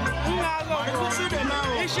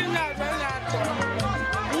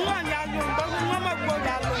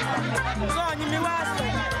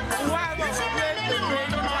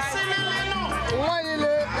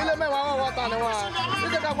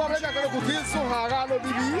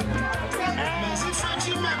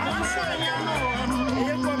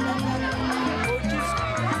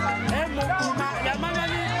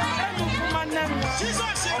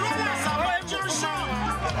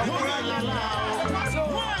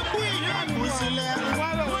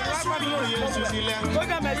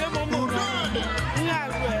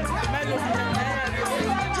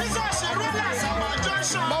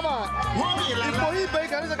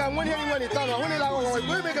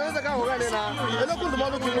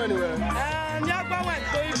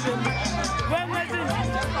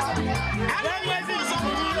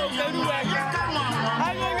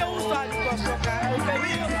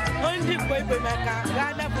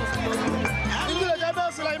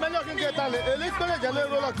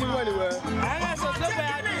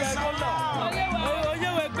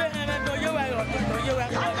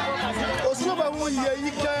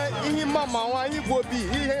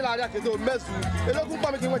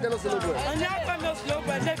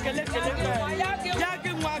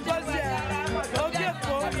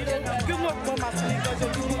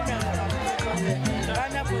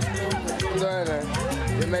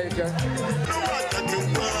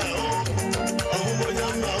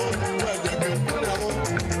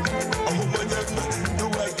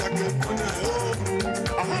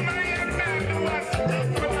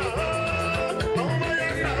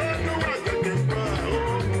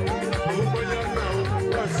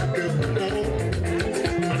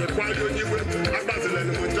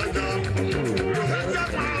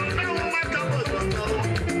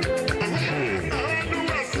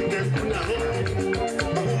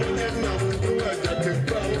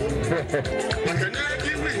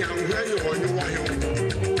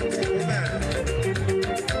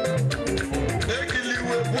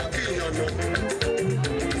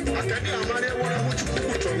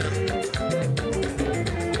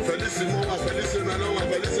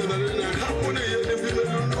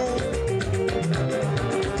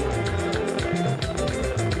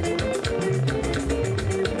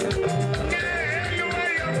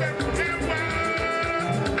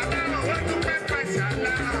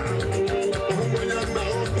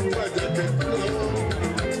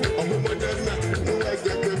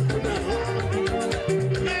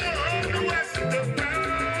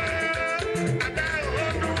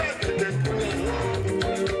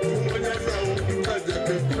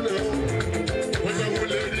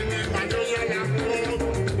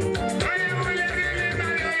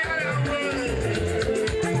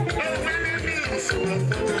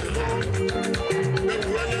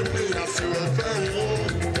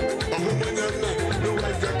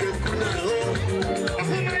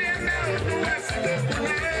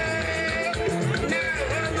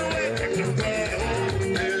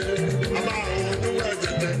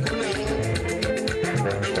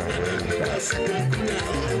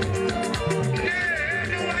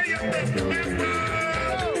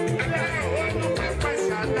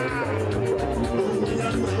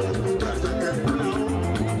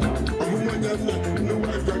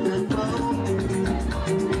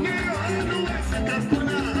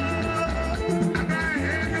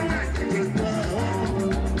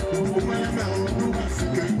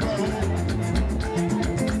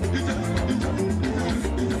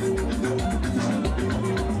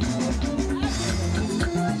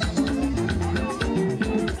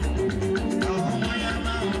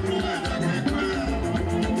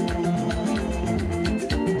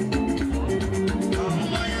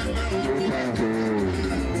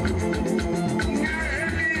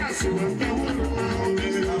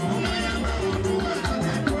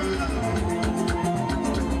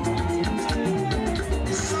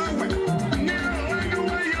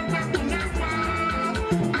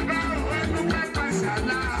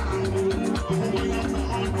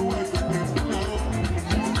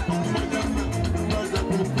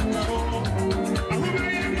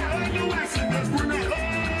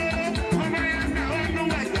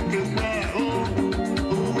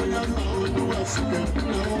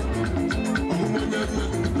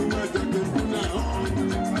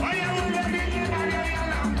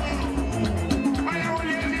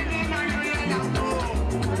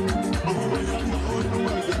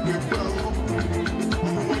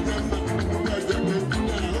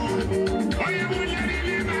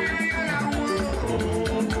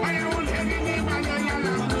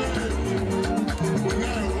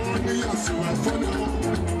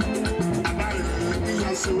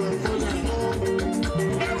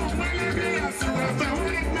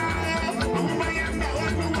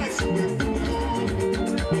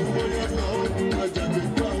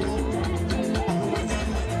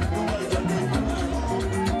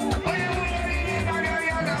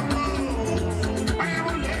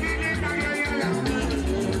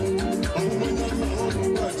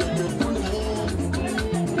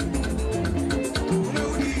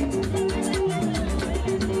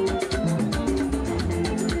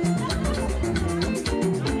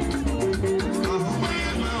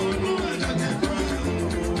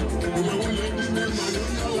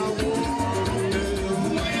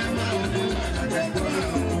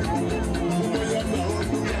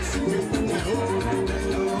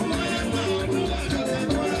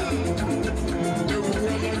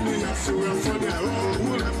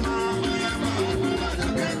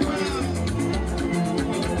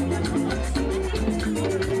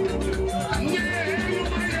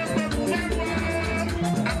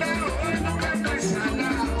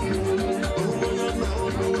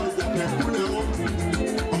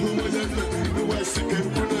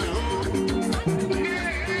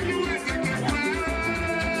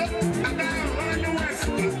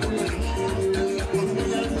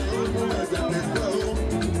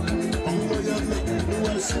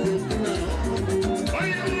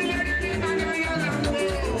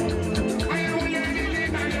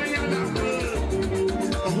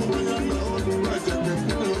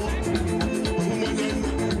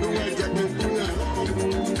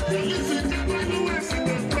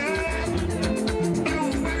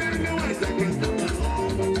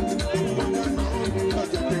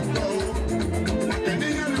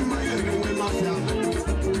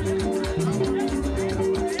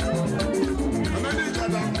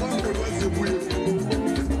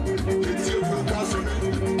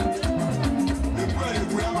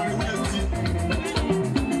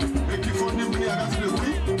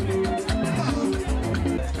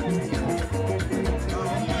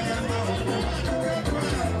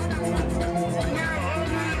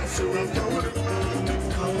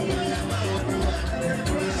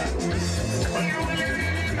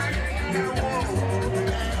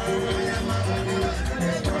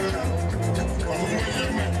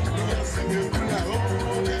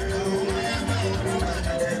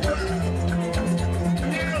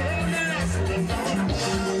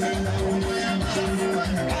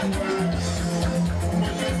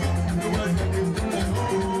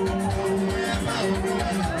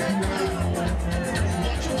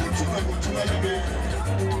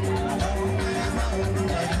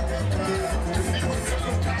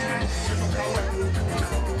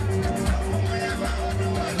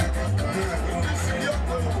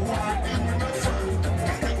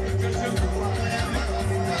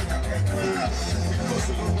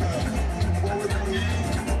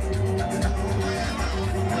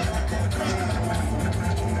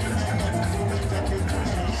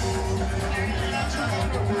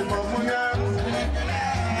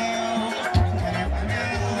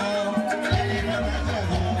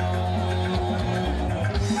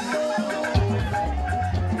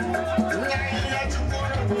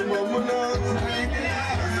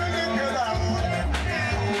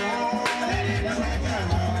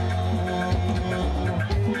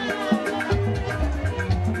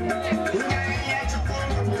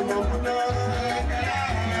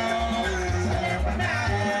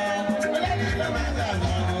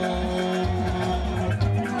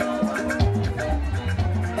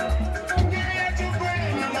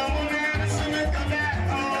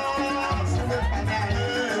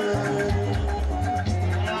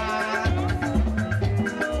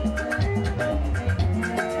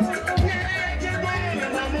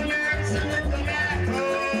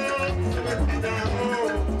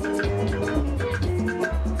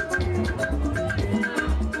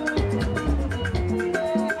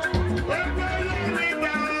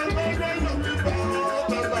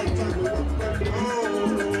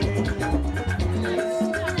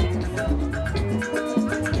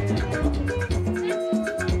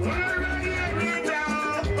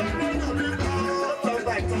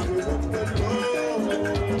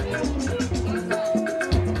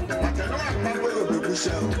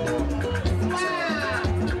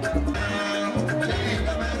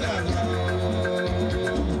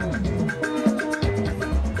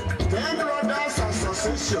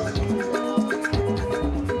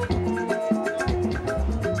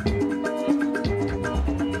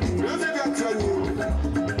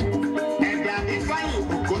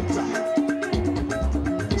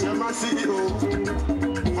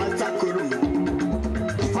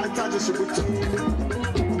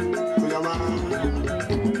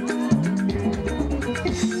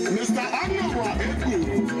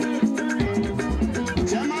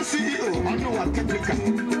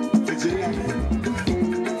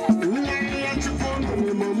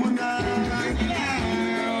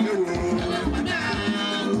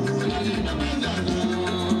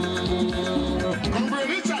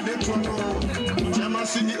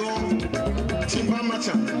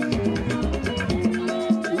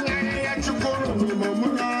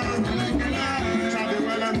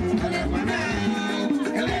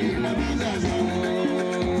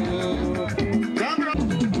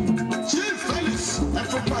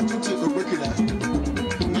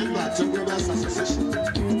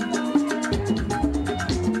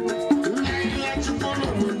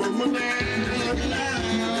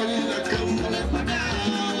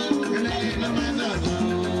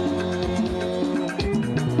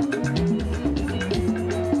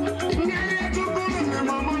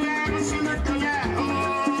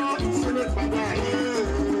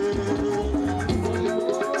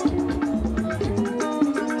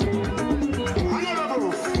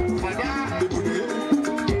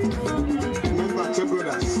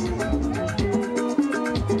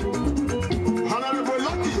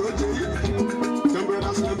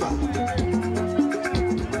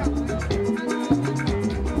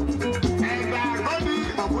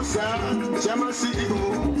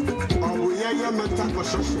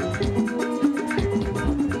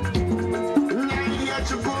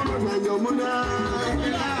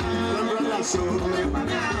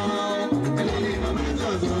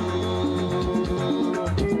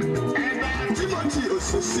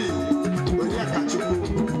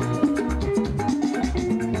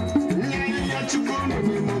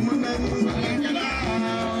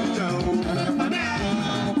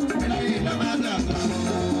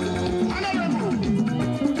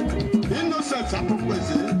 Vincent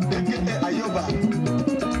aka Ayoba.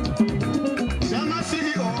 Chairman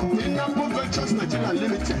CEO IGBANKU Ventures Nigeria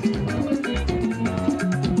Limited.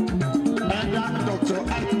 Elder Dr.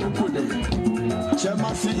 Akukude,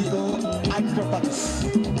 Chairman CEO and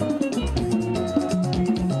Properties.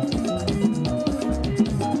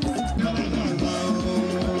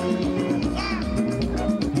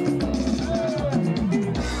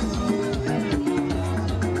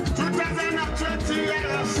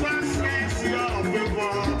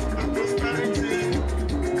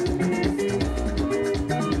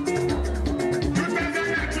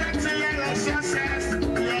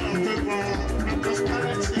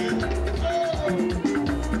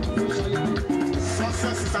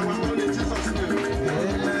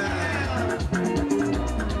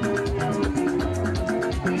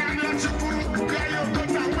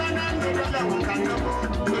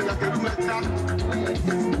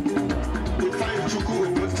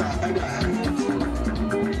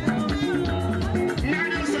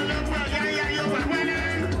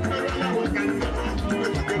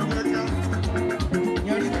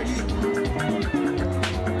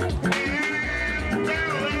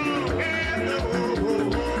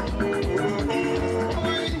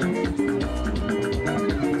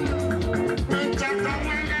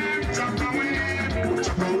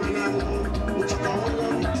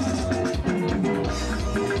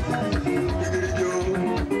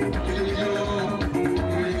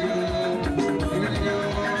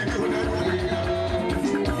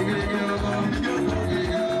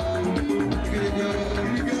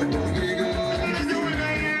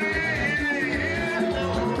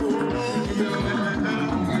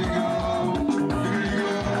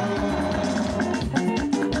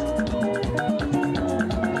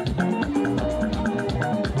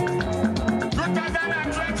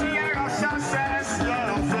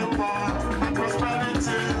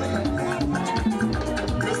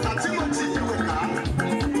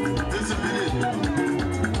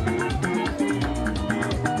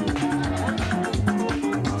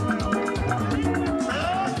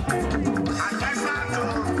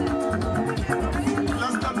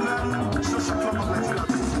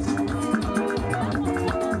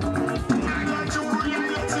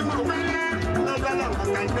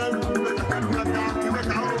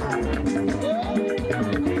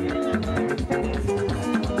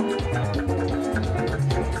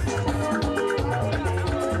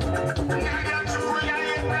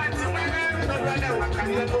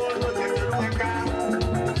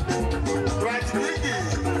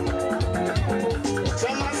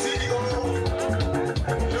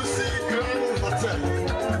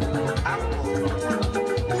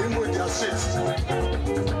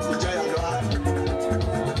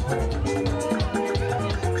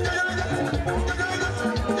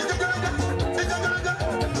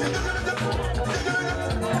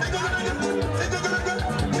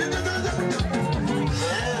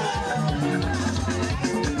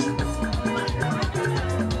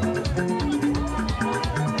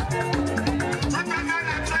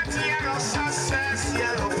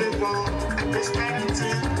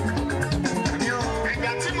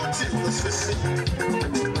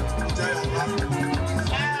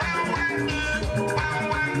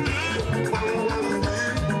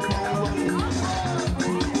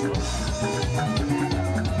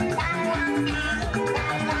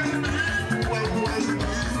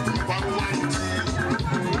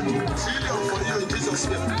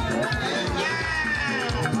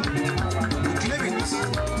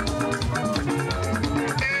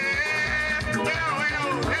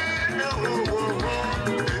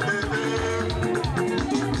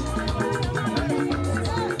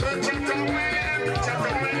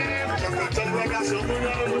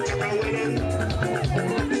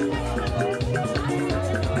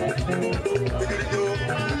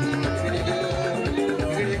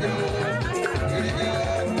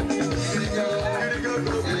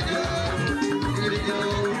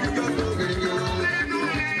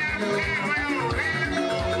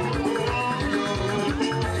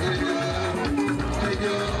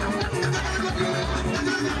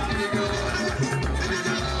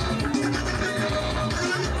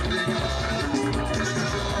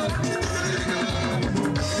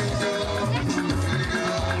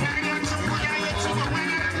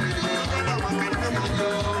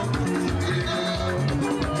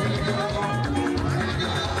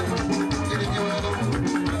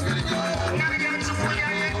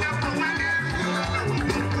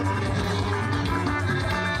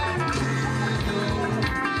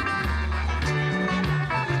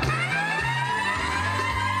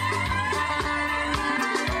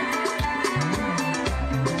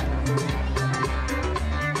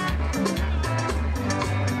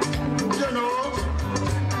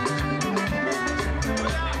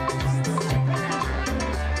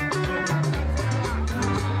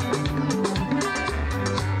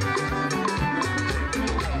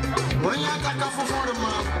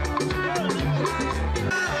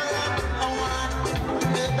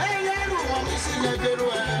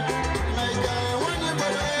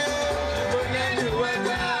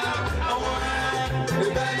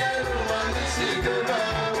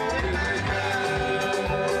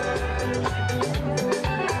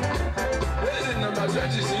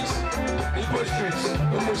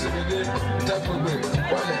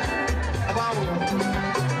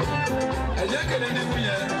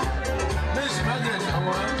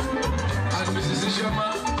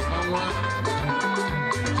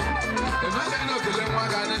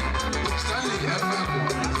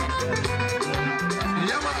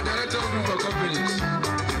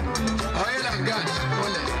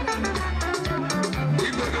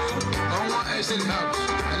 Sit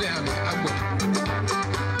down,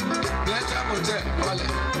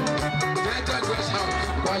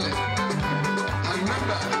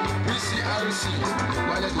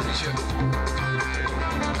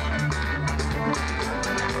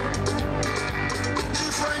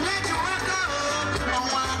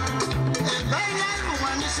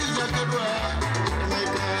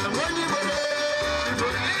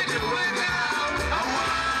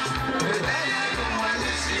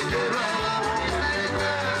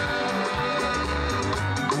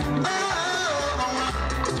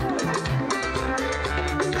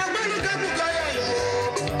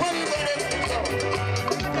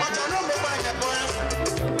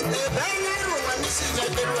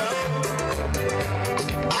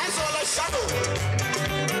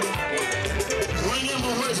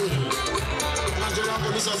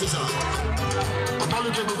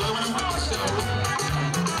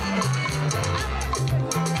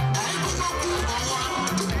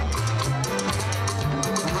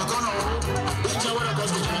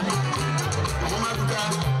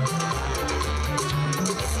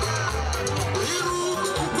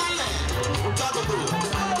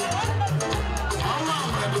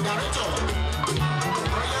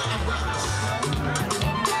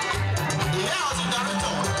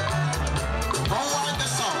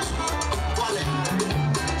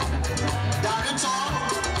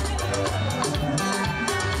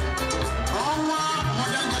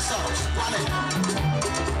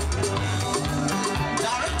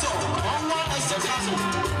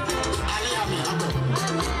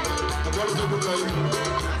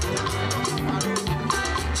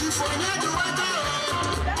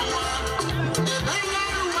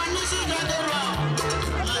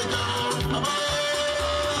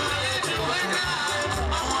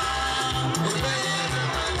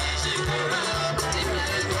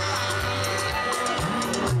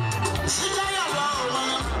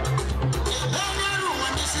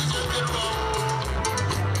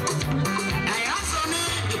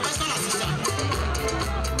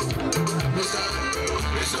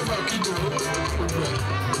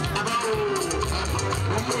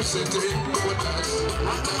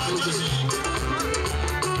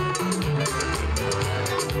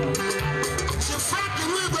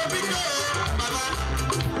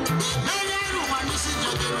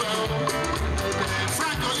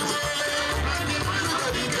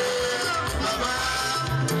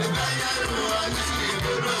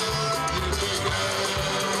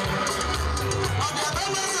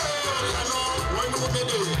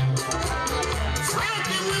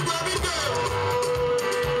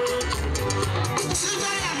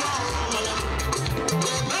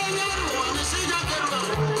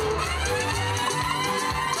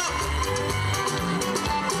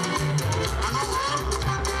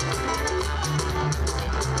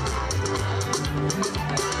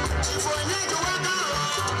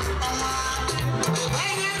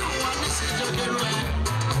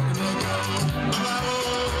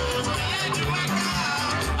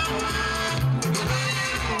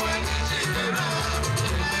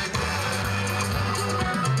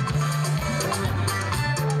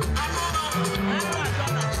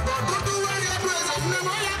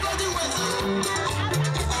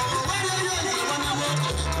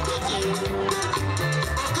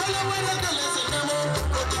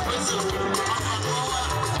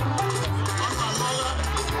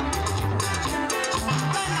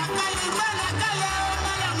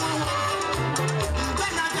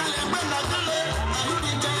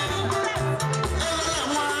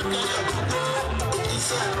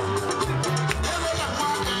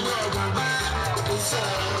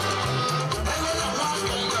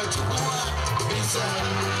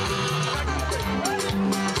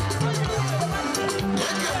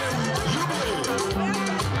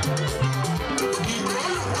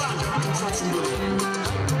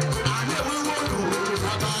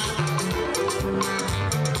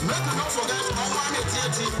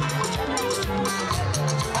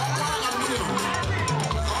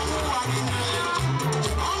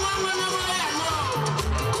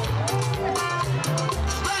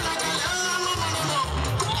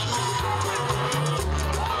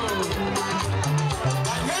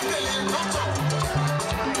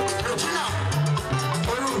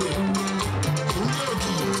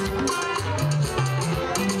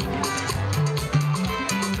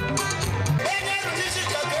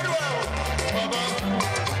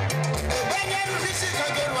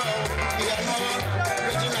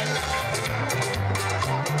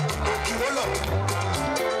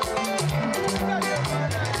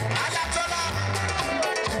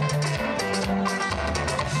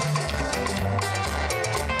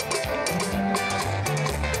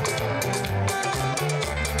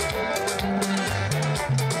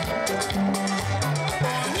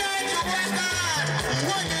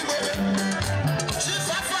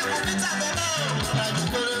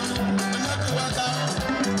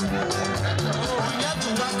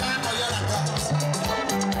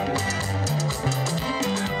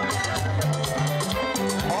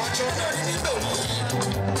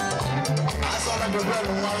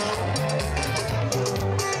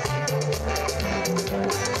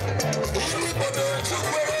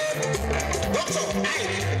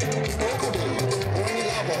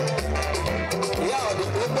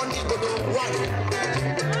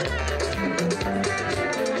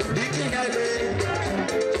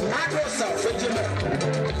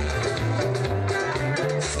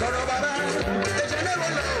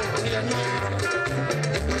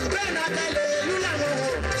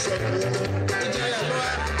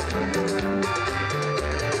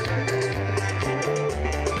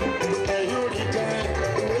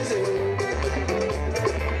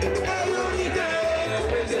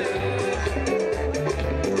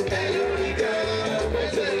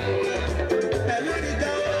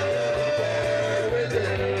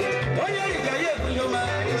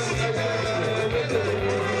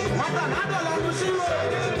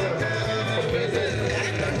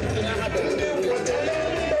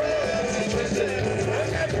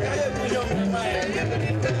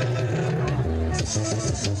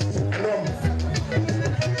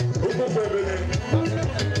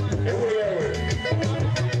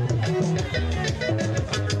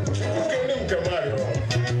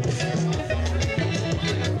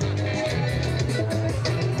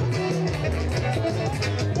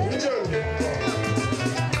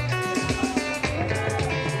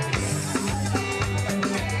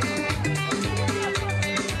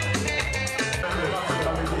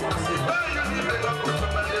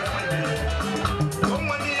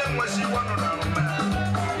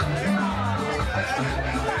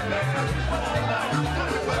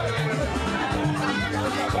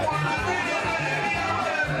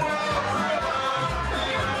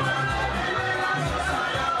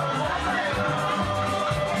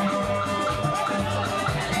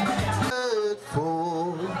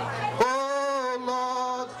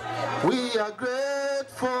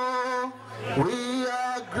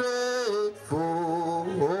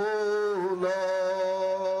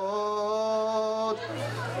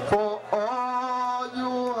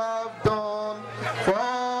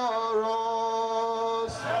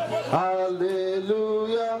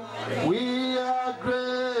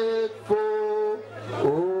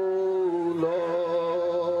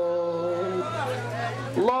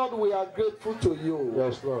 To you.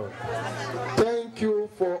 Yes, Lord. Thank you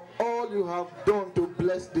for all you have done to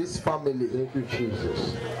bless this family. Thank you,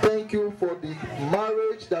 Jesus. Thank you for the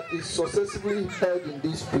marriage that is successfully held in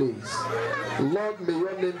this place. Lord, may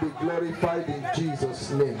your name be glorified in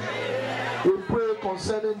Jesus' name. We pray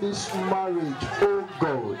concerning this marriage, oh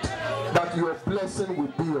God, that your blessing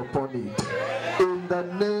will be upon it. In the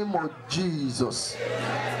name of Jesus,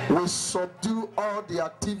 we subdue all the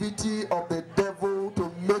activity of the devil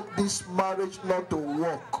to make this marriage not to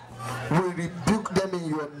work. We rebuke them in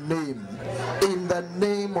your name. In the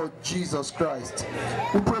name of Jesus Christ.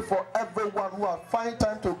 We pray for everyone who have find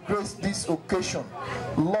time to grace this occasion.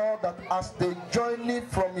 Lord, that as they journey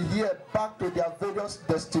from here back to their various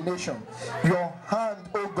destinations, your hand,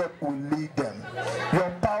 oh God, will lead them. Your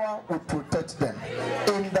power will protect them.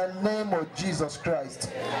 In the name of Jesus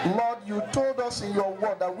Christ. Lord, you told us in your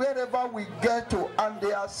word that wherever we get to and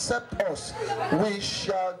they accept us, we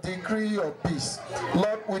shall decree your peace.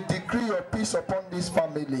 Lord, we decree your peace upon this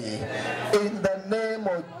family. In the name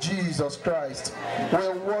of Jesus Christ, we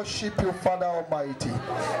worship you, Father Almighty.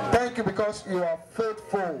 Thank you because you are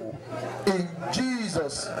faithful. In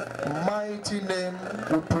Jesus' mighty name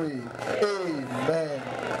we pray. Amen.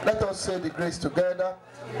 Let us say the grace together.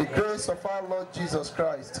 The grace of our Lord Jesus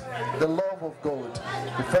Christ, the love of God,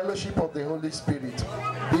 the fellowship of the Holy Spirit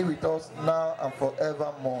be with us now and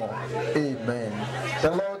forevermore. Amen.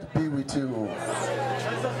 The Lord be with you.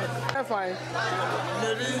 Fine.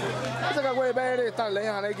 I think I'm going to tell you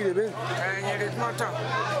how to get it.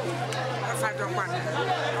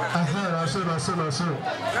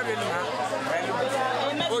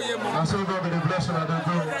 I said, God be the blessing of the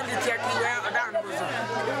good.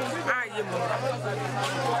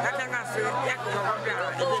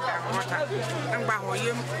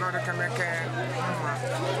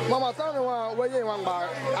 Mama, tell me what you want back.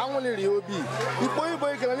 I want to be. You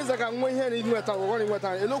boy can only say I'm here in the town, running with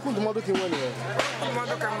time. A local mother can win here.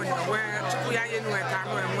 Mother can win where we are in with time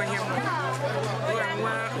and when you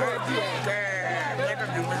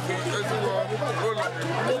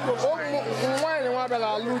why the water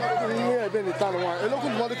are looking here in the town. A local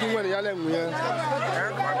mother can win the island.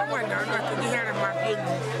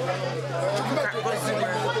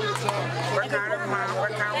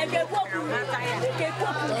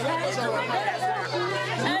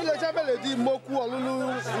 Di moku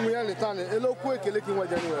olulu muya letane eloku ekele kinwa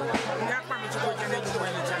januwe ya pa mi chiko jene juwe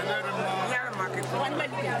letane ya market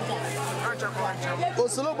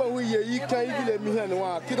osolo ba hu ye yi kan igile mi he no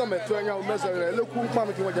wa kido meto anya o mesere eloku pa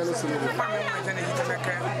mi kinwa jane solo pa mi jane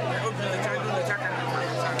hitemeke obi letane du letaka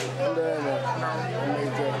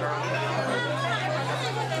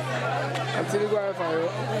until go out for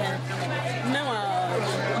no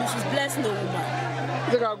Mrs. Bless no woman.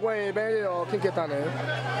 You got going baby or Kinketane?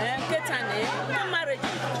 Ketane, marriage.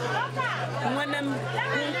 When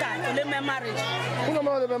I'm marriage. Who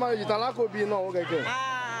know the marriage? Talako be no okay.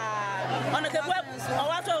 On the web, or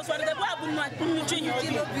what the web not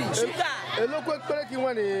sugar. A local collecting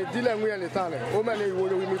when he dealing with Italian. Oh, many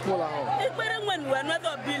will we meet more. It's better when we're not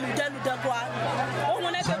a bill to tell you that one. Oh,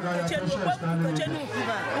 when I can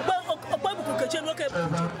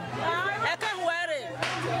I can't wear it.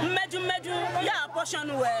 Meju ya portion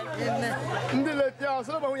well. Ndi le tia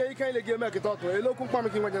so ba hu ye kan le game ke to to e lo kun pa mi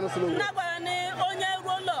kin wa jeno so lo. Na ba ni onye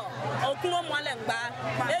rolo okun mo le gba.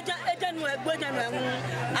 Eja nu egbo eja nu ehun.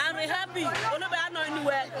 I'm happy. Olobe ano ni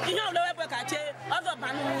we. Ihe olowe pe ka che ozo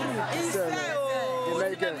banu wuru. Ise o.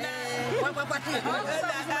 Wa pati.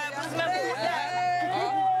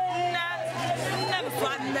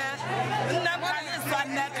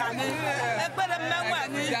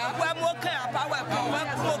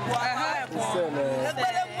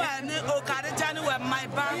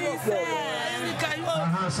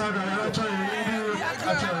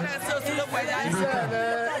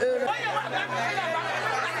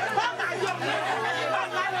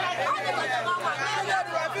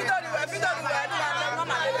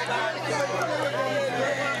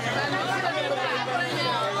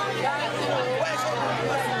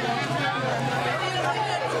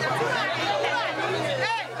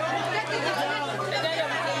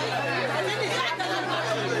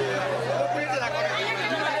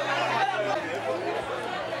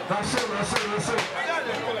 That's it.